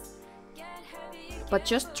things. But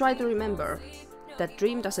just try to remember that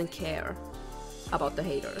Dream doesn't care about the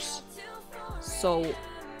haters. So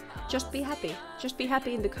just be happy. Just be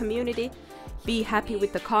happy in the community. Be happy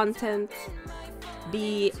with the content.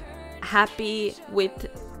 Be happy with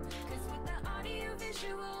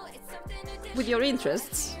your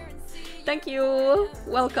interests. Thank you.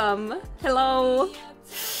 Welcome. Hello.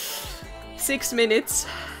 6 minutes.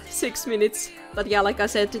 6 minutes. But yeah, like I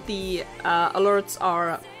said, the alerts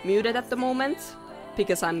are muted at the moment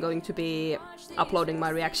because I'm going to be uploading my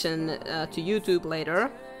reaction to YouTube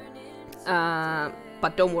later.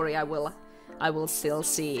 But don't worry, I will still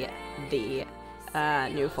see the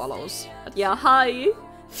new follows. But yeah, hi!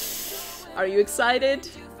 Are you excited?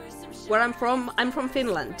 Where I'm from? I'm from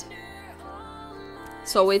Finland.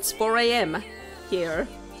 So it's 4 a.m. here,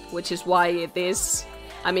 which is why it is...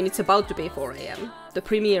 I mean, it's about to be 4 a.m. The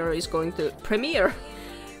premiere is going to... Premiere!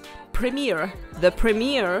 The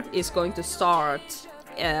premiere is going to start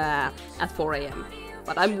at 4 a.m.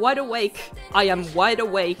 But I'm wide awake. I am wide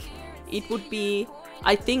awake. It would be,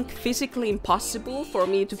 I think, physically impossible for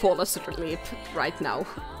me to fall asleep right now.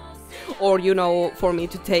 Or, you know, for me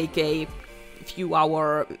to take a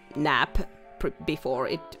few-hour nap before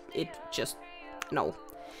it just... No.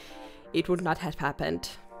 It would not have happened.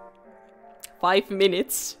 5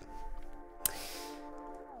 minutes.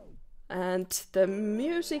 And the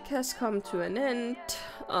music has come to an end.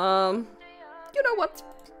 You know what?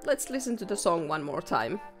 Let's listen to the song one more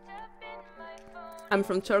time. I'm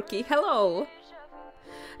from Turkey. Hello!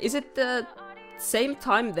 Is it the same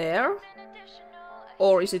time there?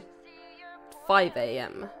 Or is it 5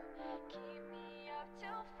 a.m.?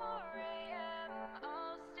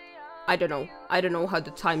 I don't know. I don't know how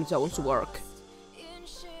the time zones work.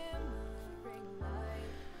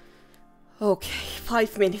 Okay,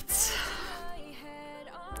 5 minutes.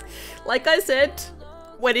 Like I said,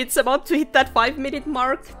 when it's about to hit that 5-minute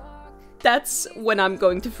mark, that's when I'm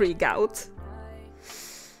going to freak out.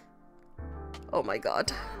 Oh my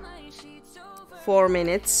god. 4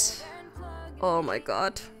 minutes. Oh my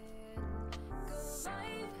god.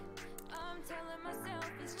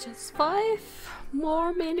 Just 5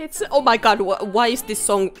 more minutes. Oh my god, why is this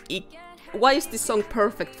song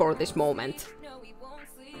perfect for this moment?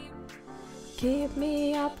 Keep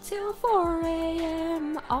me up till 4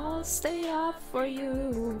 a.m. I'll stay up for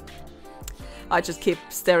you. I just keep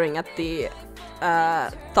staring at the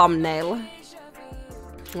thumbnail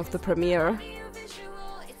of the premiere.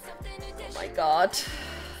 Oh my god.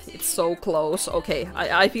 It's so close. Okay,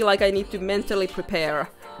 I feel like I need to mentally prepare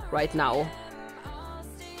right now.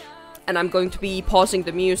 And I'm going to be pausing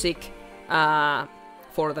the music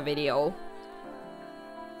for the video.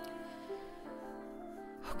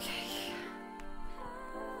 Okay.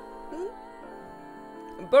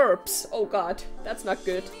 Burps. Oh god, that's not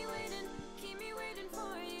good.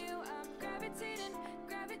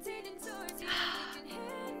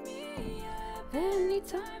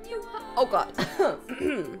 Oh god.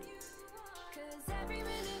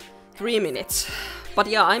 3 minutes. But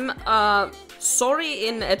yeah, I'm sorry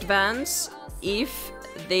in advance if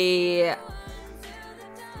the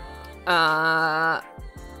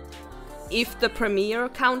premiere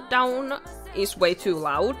countdown is way too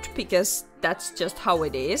loud, because that's just how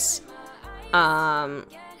it is. But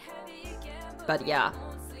yeah,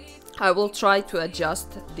 I will try to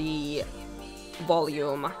adjust the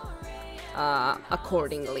volume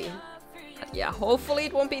accordingly. But yeah, hopefully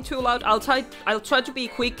it won't be too loud. I'll try to be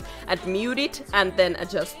quick and mute it and then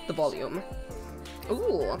adjust the volume.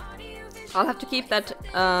 Ooh, I'll have to keep that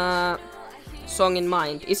song in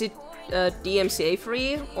mind. Is it DMCA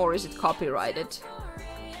free or is it copyrighted?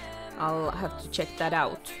 I'll have to check that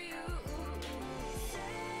out.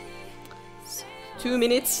 2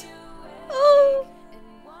 minutes. Oh,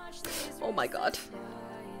 oh my god.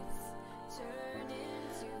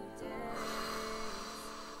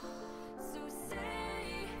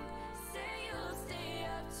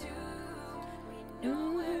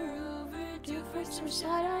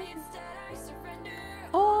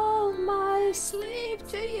 All my sleep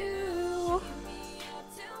to you.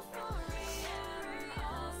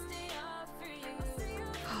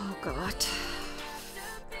 Oh god.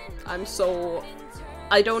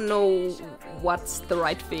 I don't know what's the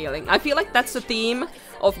right feeling. I feel like that's the theme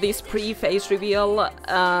of this pre-face reveal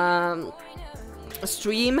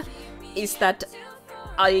stream, is that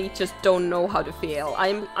I just don't know how to feel.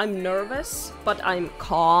 I'm nervous, but I'm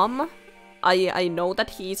calm. I know that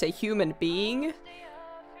he's a human being,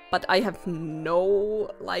 but I have no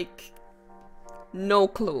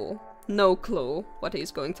clue what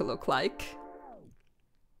he's going to look like.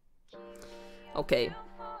 Okay,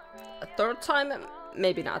 a third time,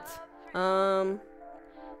 maybe not.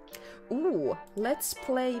 Ooh, let's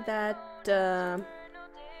play that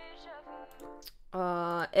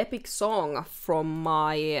epic song from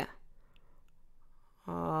my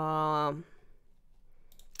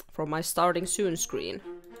starting soon screen.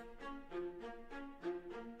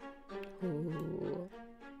 Ooh.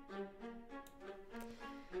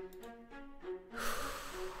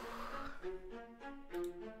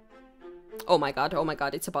 Oh my god,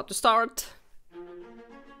 it's about to start.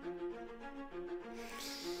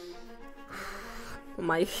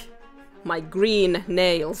 My green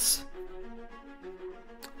nails.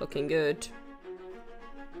 Looking good.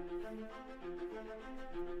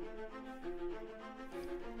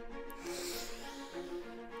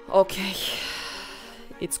 Okay.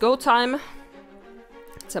 It's go time.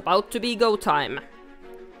 It's about to be go time.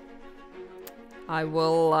 I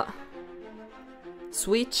will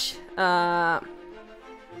switch to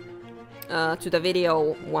the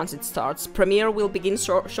video once it starts. Premiere will begin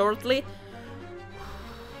shortly.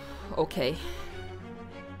 Okay.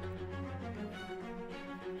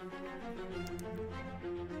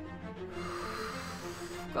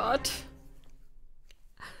 God.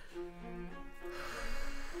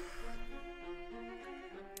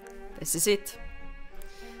 This is it.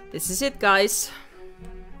 This is it, guys.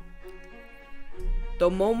 The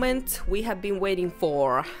moment we have been waiting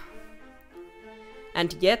for.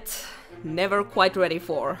 And yet, never quite ready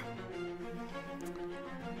for.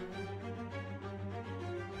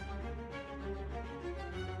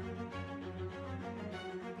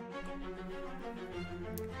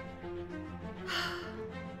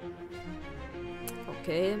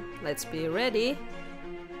 Okay, let's be ready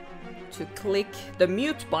to click the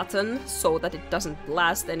mute button so that it doesn't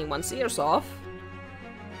blast anyone's ears off.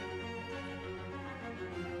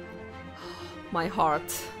 My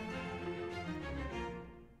heart.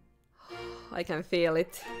 I can feel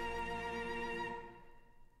it.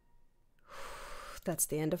 That's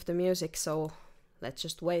the end of the music, so let's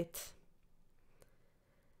just wait.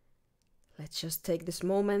 Let's just take this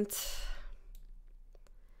moment.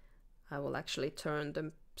 I will actually turn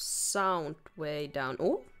the sound way down.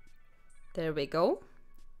 Oh, there we go.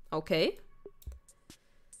 Okay.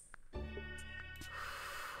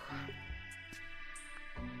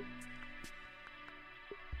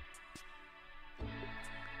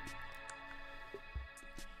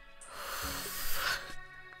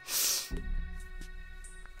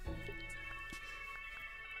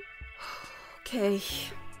 Okay.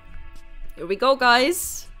 Here we go,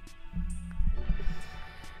 guys.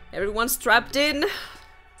 Everyone's strapped in.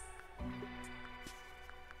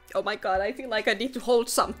 Oh my god, I feel like I need to hold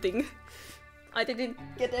something. I didn't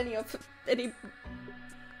get any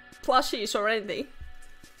plushies or anything.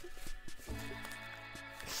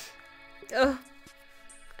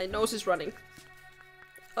 My nose is running.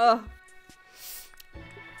 Oh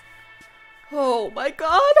my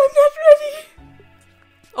god, I'm not ready.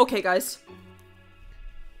 Okay, guys.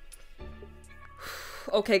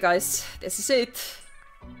 Okay, guys, this is it.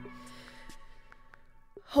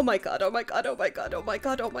 Oh my god, oh my god, oh my god, oh my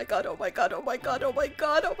god, oh my god, oh my god, oh my god, oh my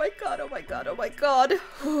god, oh my god, oh my god, oh my god.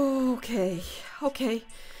 Okay, okay.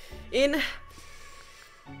 In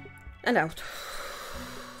and out.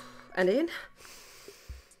 And in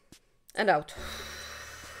and out.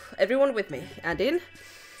 Everyone with me. And in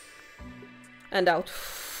and out.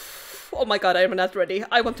 Oh my god, I am not ready.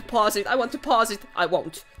 I want to pause it. I want to pause it. I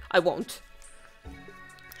won't. I won't.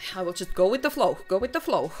 I will just go with the flow. Go with the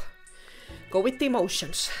flow. Go with the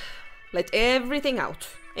emotions. Let everything out.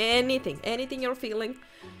 Anything you're feeling,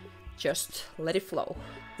 just let it flow.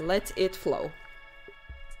 Let it flow.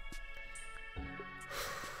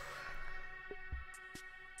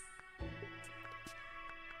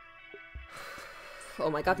 Oh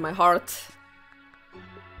my god, my heart.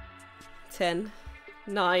 10,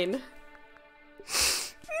 9.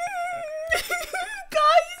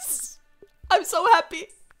 Guys! I'm so happy.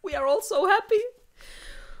 We are all so happy.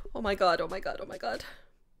 Oh my god, oh my god, oh my god.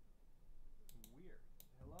 Weird.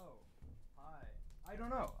 Hello. Hi. I don't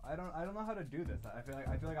know. I don't know how to do this. I feel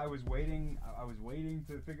like I was waiting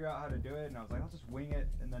to figure out how to do it, and I was like, I'll just wing it,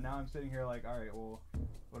 and then now I'm sitting here like, alright, well,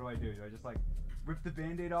 what do I do? Do I just like rip the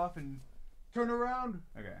band-aid off and turn around?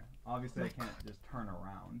 Okay. Obviously I can't just turn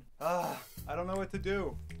around. I don't know what to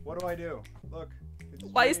do. What do I do? Look.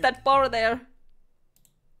 Why is that bar there?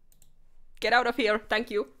 Get out of here, thank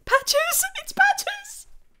you. Patches! It's Patches!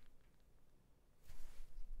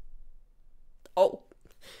 Oh.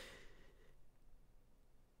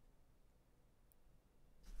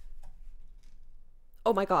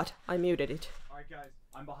 Oh my god, I muted it. Alright guys,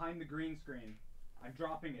 I'm behind the green screen. I'm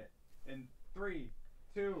dropping it. In 3,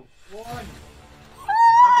 2, 1. Look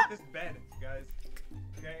at this bed, guys.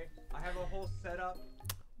 Okay? I have a whole setup.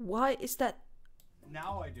 Why is that?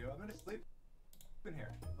 Now I do. I'm gonna sleep in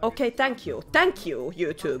here. Like, okay, thank you. Thank you,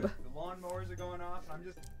 YouTube. The lawnmowers are going off, and I'm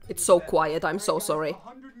just... It's so quiet, I'm so sorry.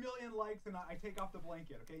 100 million likes and I take off the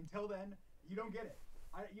blanket, okay? Until then, you don't get it.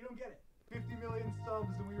 You don't get it. 50 million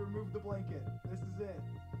subs and we remove the blanket. This is it.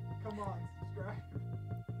 Come on, subscribe.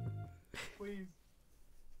 Please.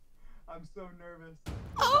 I'm so nervous.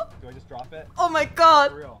 Oh. Do I just drop it? Oh my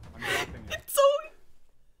god. For real, I'm dropping it. It's so...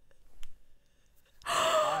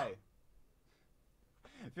 Hi.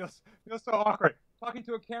 It feels so awkward. Talking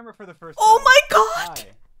to a camera for the first time. Oh my god! Hi.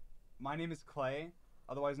 My name is Clay,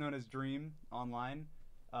 otherwise known as Dream online.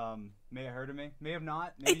 May have heard of me, may have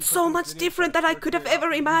not. Maybe it's so much different than I could have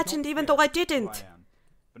ever imagined, even though I didn't.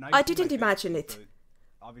 I didn't imagine it. So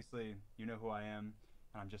obviously, you know who I am,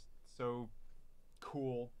 and I'm just so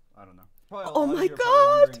cool. I don't know. Oh my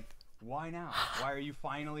god! Why now? Why are you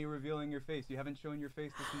finally revealing your face? You haven't shown your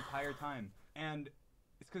face this entire time. And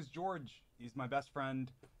it's because George, he's my best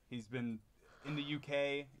friend. He's been in the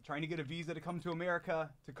UK trying to get a visa to come to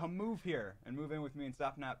America, to come move here and move in with me and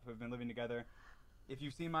Sapnap, who have been living together. If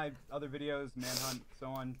you've seen my other videos, Manhunt, so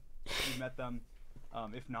on, you've met them.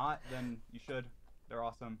 If not, then you should. They're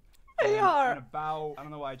awesome. They are. In about, I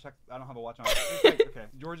don't know why I checked, I don't have a watch on. It's like, okay,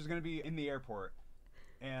 George is going to be in the airport,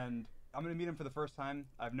 and I'm going to meet him for the first time.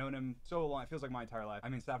 I've known him so long, it feels like my entire life. I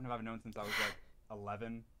mean, Sapnap I've known since I was like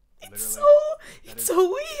 11. Literally. It's so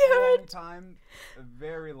weird. A long time, a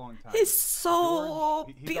very long time. He's so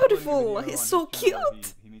George, beautiful. He's so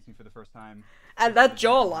cute. He meets me for the first time. And that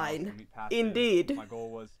jawline, indeed. My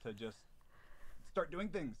goal was to just start doing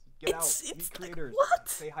things, get out, meet creators, like, what?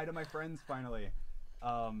 Say hi to my friends finally.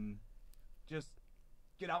 Just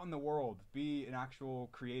get out in the world, be an actual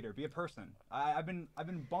creator, be a person. I've been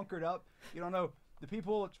bunkered up. You don't know. The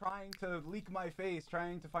people trying to leak my face,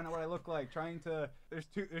 trying to find out what I look like, trying to. There's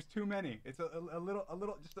too many. It's a little,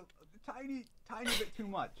 just a tiny bit too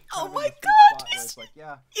much. Oh my god! It's like,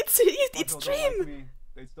 yeah. It's Dream. Like me,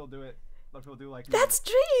 they still do it. A lot of people do like me. That's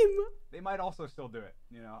Dream. They might also still do it.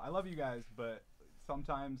 You know, I love you guys, but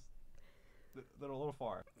sometimes they're a little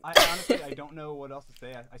far. Honestly, I don't know what else to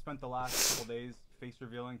say. I spent the last couple days face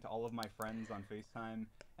revealing to all of my friends on FaceTime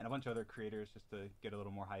and a bunch of other creators just to get a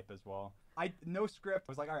little more hype as well. No script.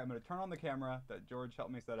 I was like, all right, I'm going to turn on the camera that George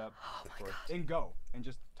helped me set up, and go and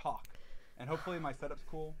just talk. And hopefully my setup's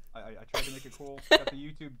cool. I tried to make it cool. Got the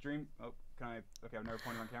YouTube Dream. Oh, can I? Okay, I've never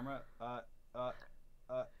pointed on camera.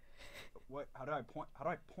 What? How do I point? How do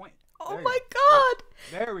I point? Oh my god!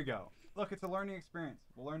 There we go. Look, it's a learning experience.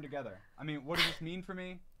 We'll learn together. I mean, what does this mean for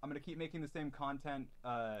me? I'm gonna keep making the same content.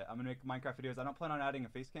 I'm gonna make Minecraft videos. I don't plan on adding a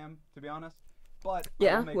face cam, to be honest. But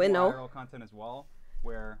yeah, I'll make we know. IRL content as well,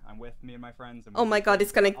 where I'm with me and my friends. And oh my god,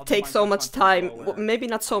 it's gonna take so much time. Well, maybe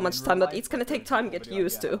not so much time, but it's gonna take time to get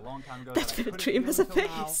used to. That Dream has a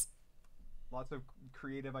face. Lots of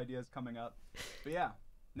creative ideas coming up. But yeah,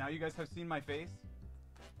 now you guys have seen my face.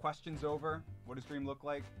 Questions over. What does Dream look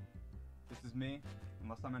like? This is me,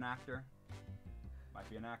 unless I'm an actor. Might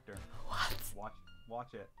be an actor. What?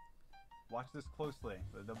 Watch it. Watch this closely.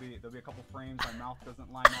 There'll be a couple frames. My mouth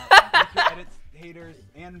doesn't line up. Both your edits, haters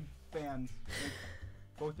and fans.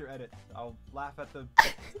 Both your edits. I'll laugh at the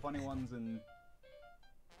funny ones, and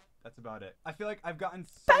that's about it. I feel like I've gotten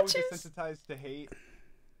so desensitized to hate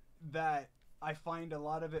that I find a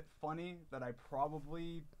lot of it funny that I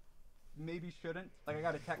probably maybe shouldn't. Like, I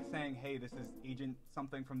got a text saying, hey, this is agent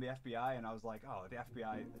something from the FBI, and I was like, oh, the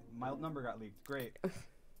FBI, my number got leaked, great.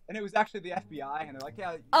 And it was actually the FBI, and they're like,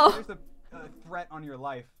 yeah, there's a threat on your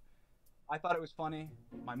life. I thought it was funny.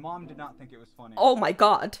 My mom did not think it was funny. Oh my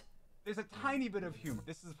god. There's a tiny bit of humor.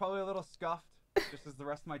 This is probably a little scuffed, just as the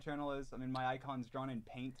rest of my channel is. I mean, my icon's drawn in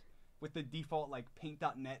paint with the default, like,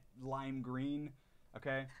 paint.net lime green,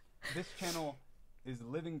 okay? This channel is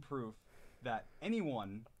living proof that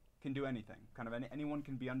anyone can do anything. Kind of anyone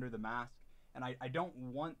can be under the mask. And I don't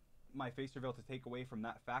want my face reveal to take away from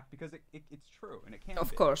that fact, because it's true, and it can be.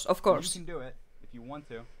 Of course, of course. You can do it if you want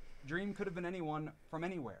to. Dream could have been anyone from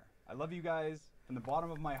anywhere. I love you guys from the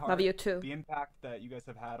bottom of my heart. Love you too. The impact that you guys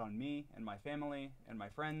have had on me and my family and my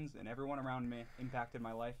friends and everyone around me impacted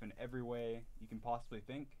my life in every way you can possibly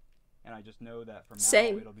think. And I just know that from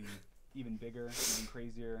now it'll be even bigger, even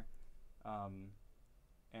crazier,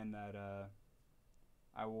 and that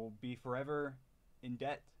I will be forever in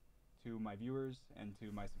debt to my viewers and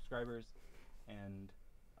to my subscribers. And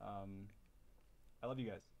I love you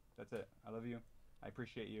guys. That's it. I love you. I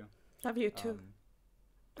appreciate you. Love you too.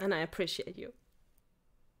 And I appreciate you.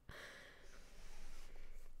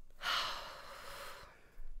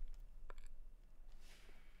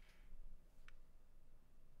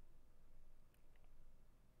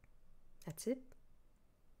 That's it.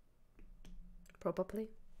 Probably.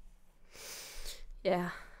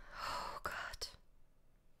 Yeah. Oh god.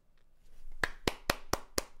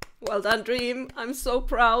 Well done, Dream. I'm so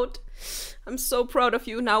proud. I'm so proud of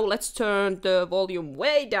you. Now let's turn the volume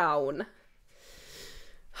way down.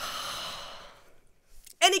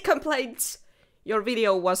 Any complaints? Your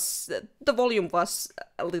video was, the volume was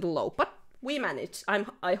a little low, but we managed.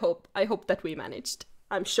 I hope that we managed.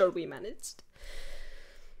 I'm sure we managed.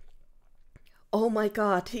 Oh my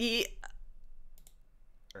god, and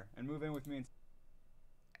move in with me.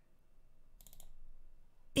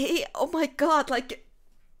 Oh my god, like,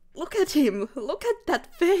 look at him. Look at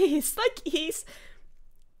that face. Like, he's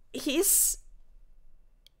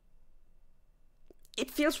it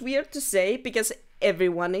feels weird to say because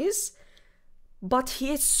everyone is, but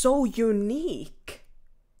he is so unique.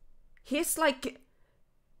 He's like,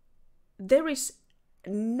 there is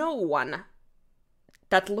no one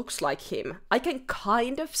that looks like him. I can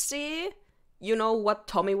kind of see, you know, what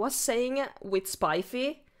Tommy was saying with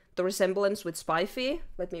Spifey, the resemblance with Spifey.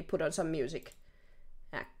 Let me put on some music.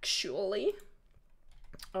 Actually,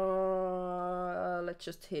 let's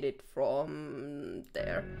just hit it from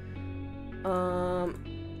there.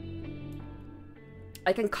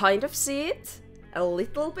 I can kind of see it a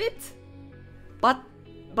little bit, but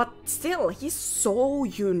still, he's so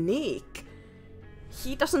unique.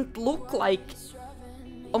 He doesn't look like...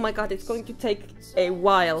 Oh my god, it's going to take a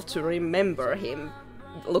while to remember him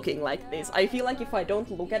looking like this. I feel like if I don't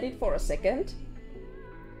look at it for a second,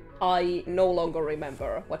 I no longer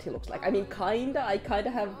remember what he looks like. I mean, I kinda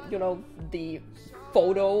have, you know, the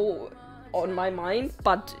photo on my mind,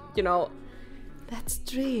 but, you know, that's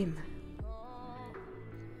Dream.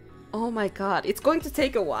 Oh my god, it's going to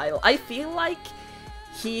take a while. I feel like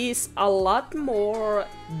he's a lot more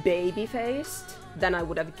baby-faced than I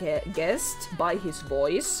would have guessed by his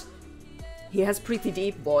voice. He has pretty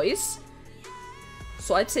deep voice,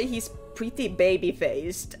 so I'd say he's pretty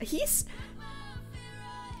baby-faced. Is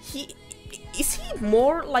he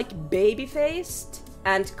more like baby-faced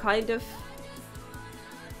and kind of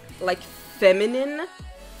like feminine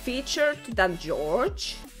featured than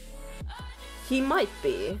George? He might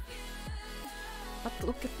be. But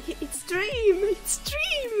look at it's Dream! It's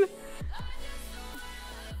Dream!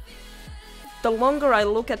 The longer I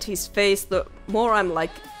look at his face, the more I'm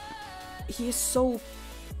like, He's so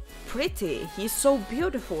pretty. He's so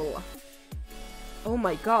beautiful. Oh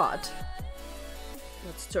my god.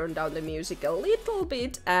 Let's turn down the music a little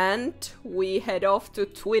bit and we head off to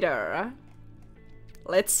Twitter.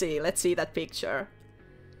 Let's see that picture.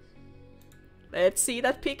 Let's see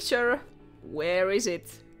that picture. Where is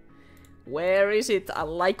it? Where is it? I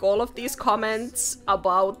like all of these comments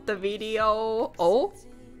about the video. Oh.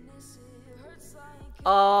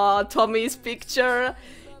 Tommy's picture.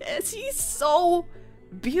 Yes, he's so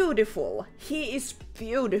beautiful. He is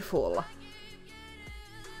beautiful.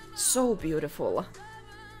 So beautiful.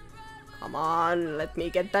 Come on, let me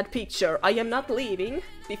get that picture. I am not leaving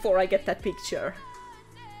before I get that picture.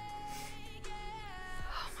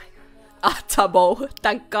 Oh my god. Ah, Tabo.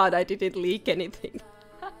 Thank god I didn't leak anything.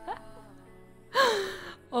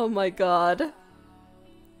 Oh my god.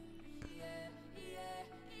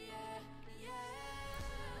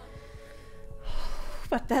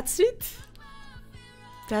 But that's it.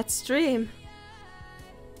 That's dream.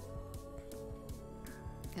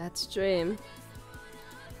 That's dream.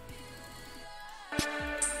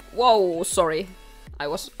 Whoa, sorry.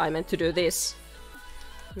 I meant to do this.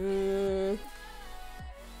 There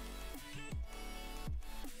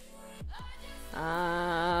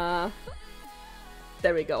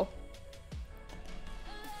we go.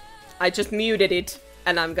 I just muted it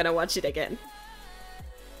and I'm gonna watch it again.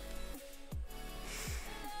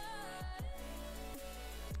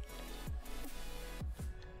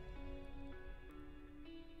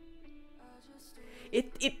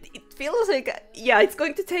 It feels like, yeah, it's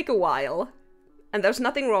going to take a while. And there's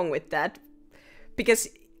nothing wrong with that. Because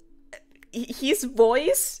his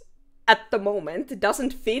voice at the moment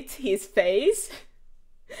doesn't fit his face.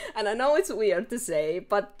 And I know it's weird to say,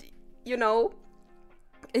 but, you know,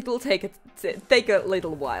 it will take a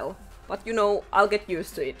little while. But, you know, I'll get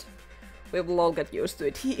used to it. We will all get used to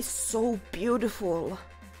it. He is so beautiful.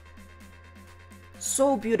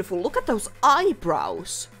 So beautiful. Look at those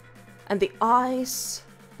eyebrows. And the eyes,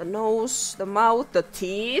 the nose, the mouth, the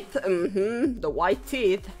teeth, the white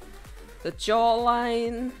teeth, the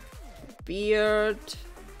jawline, beard,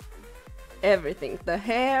 everything. The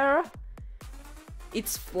hair,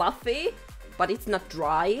 it's fluffy, but it's not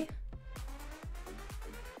dry.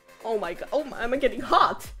 Oh my god, oh my, I'm getting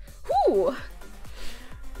hot. Whew.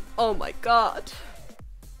 Oh my god.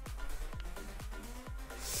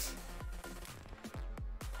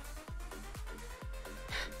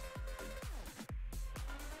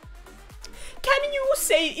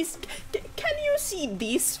 Can you see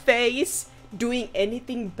this face doing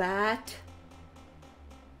anything bad?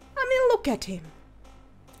 I mean, look at him.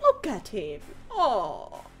 Look at him.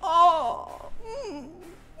 Oh.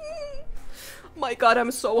 My god,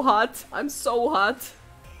 I'm so hot. I'm so hot.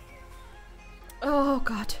 Oh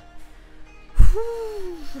god.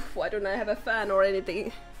 Why don't I have a fan or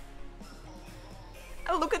anything?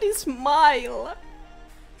 And look at his smile.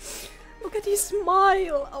 Look at his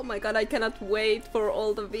smile! Oh my god, I cannot wait for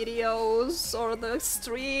all the videos or the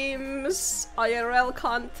streams, IRL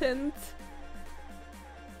content.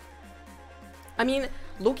 I mean,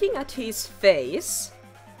 looking at his face,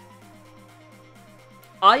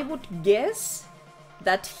 I would guess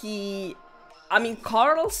that he... I mean,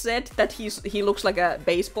 Carl said that he looks like a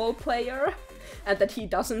baseball player and that he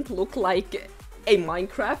doesn't look like a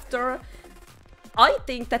Minecrafter. I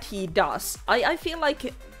think that he does. I feel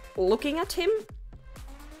like... Looking at him,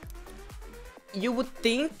 you would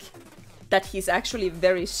think that he's actually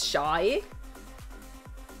very shy,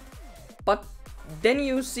 but then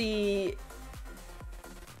you see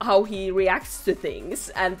how he reacts to things,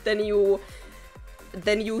 and then you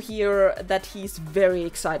hear that he's very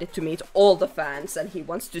excited to meet all the fans, and he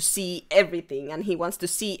wants to see everything, and he wants to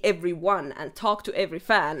see everyone and talk to every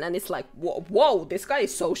fan, and it's like, whoa, this guy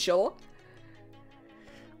is social.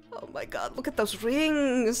 Oh my god, look at those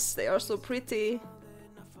rings! They are so pretty.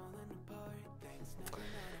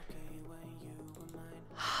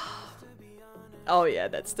 Oh yeah,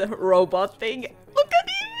 that's the robot thing. Look at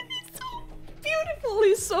him! He's so beautiful!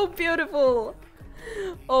 He's so beautiful!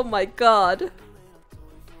 Oh my god.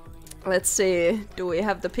 Let's see, do we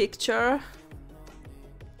have the picture?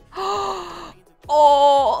 Oh!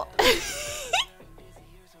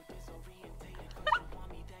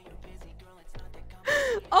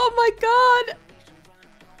 Oh my god!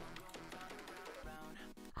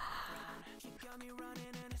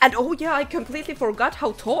 And oh yeah, I completely forgot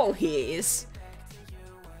how tall he is.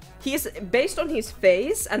 He's, based on his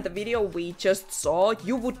face and the video we just saw,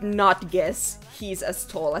 you would not guess he's as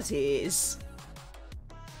tall as he is.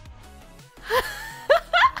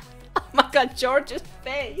 Oh my god, George's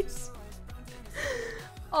face!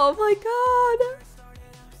 Oh my god!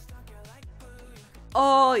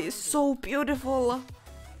 Oh, it's so beautiful.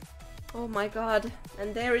 Oh my god.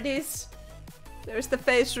 And there it is. There's the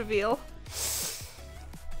face reveal.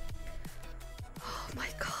 Oh my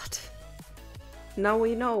god. Now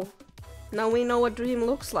we know. Now we know what Dream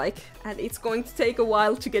looks like. And it's going to take a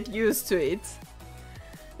while to get used to it.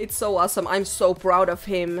 It's so awesome. I'm so proud of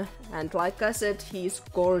him. And like I said, he's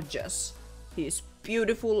gorgeous. He's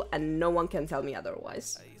beautiful and no one can tell me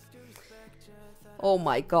otherwise. Oh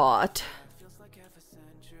my god.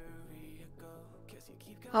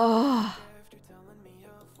 Oh.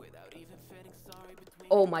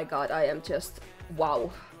 Oh my god, I am just...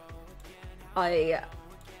 wow.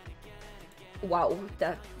 Wow.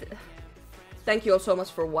 Thank you all so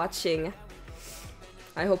much for watching.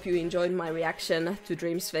 I hope you enjoyed my reaction to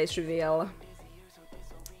Dream's face reveal.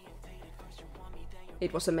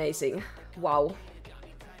 It was amazing. Wow.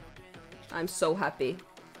 I'm so happy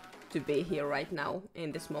to be here right now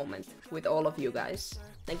in this moment with all of you guys.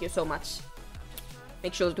 Thank you so much.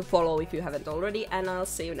 Make sure to follow if you haven't already, and I'll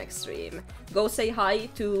see you next stream. Go say hi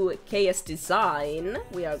to KS Design.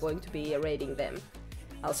 We are going to be raiding them.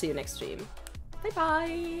 I'll see you next stream. Bye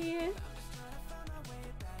bye!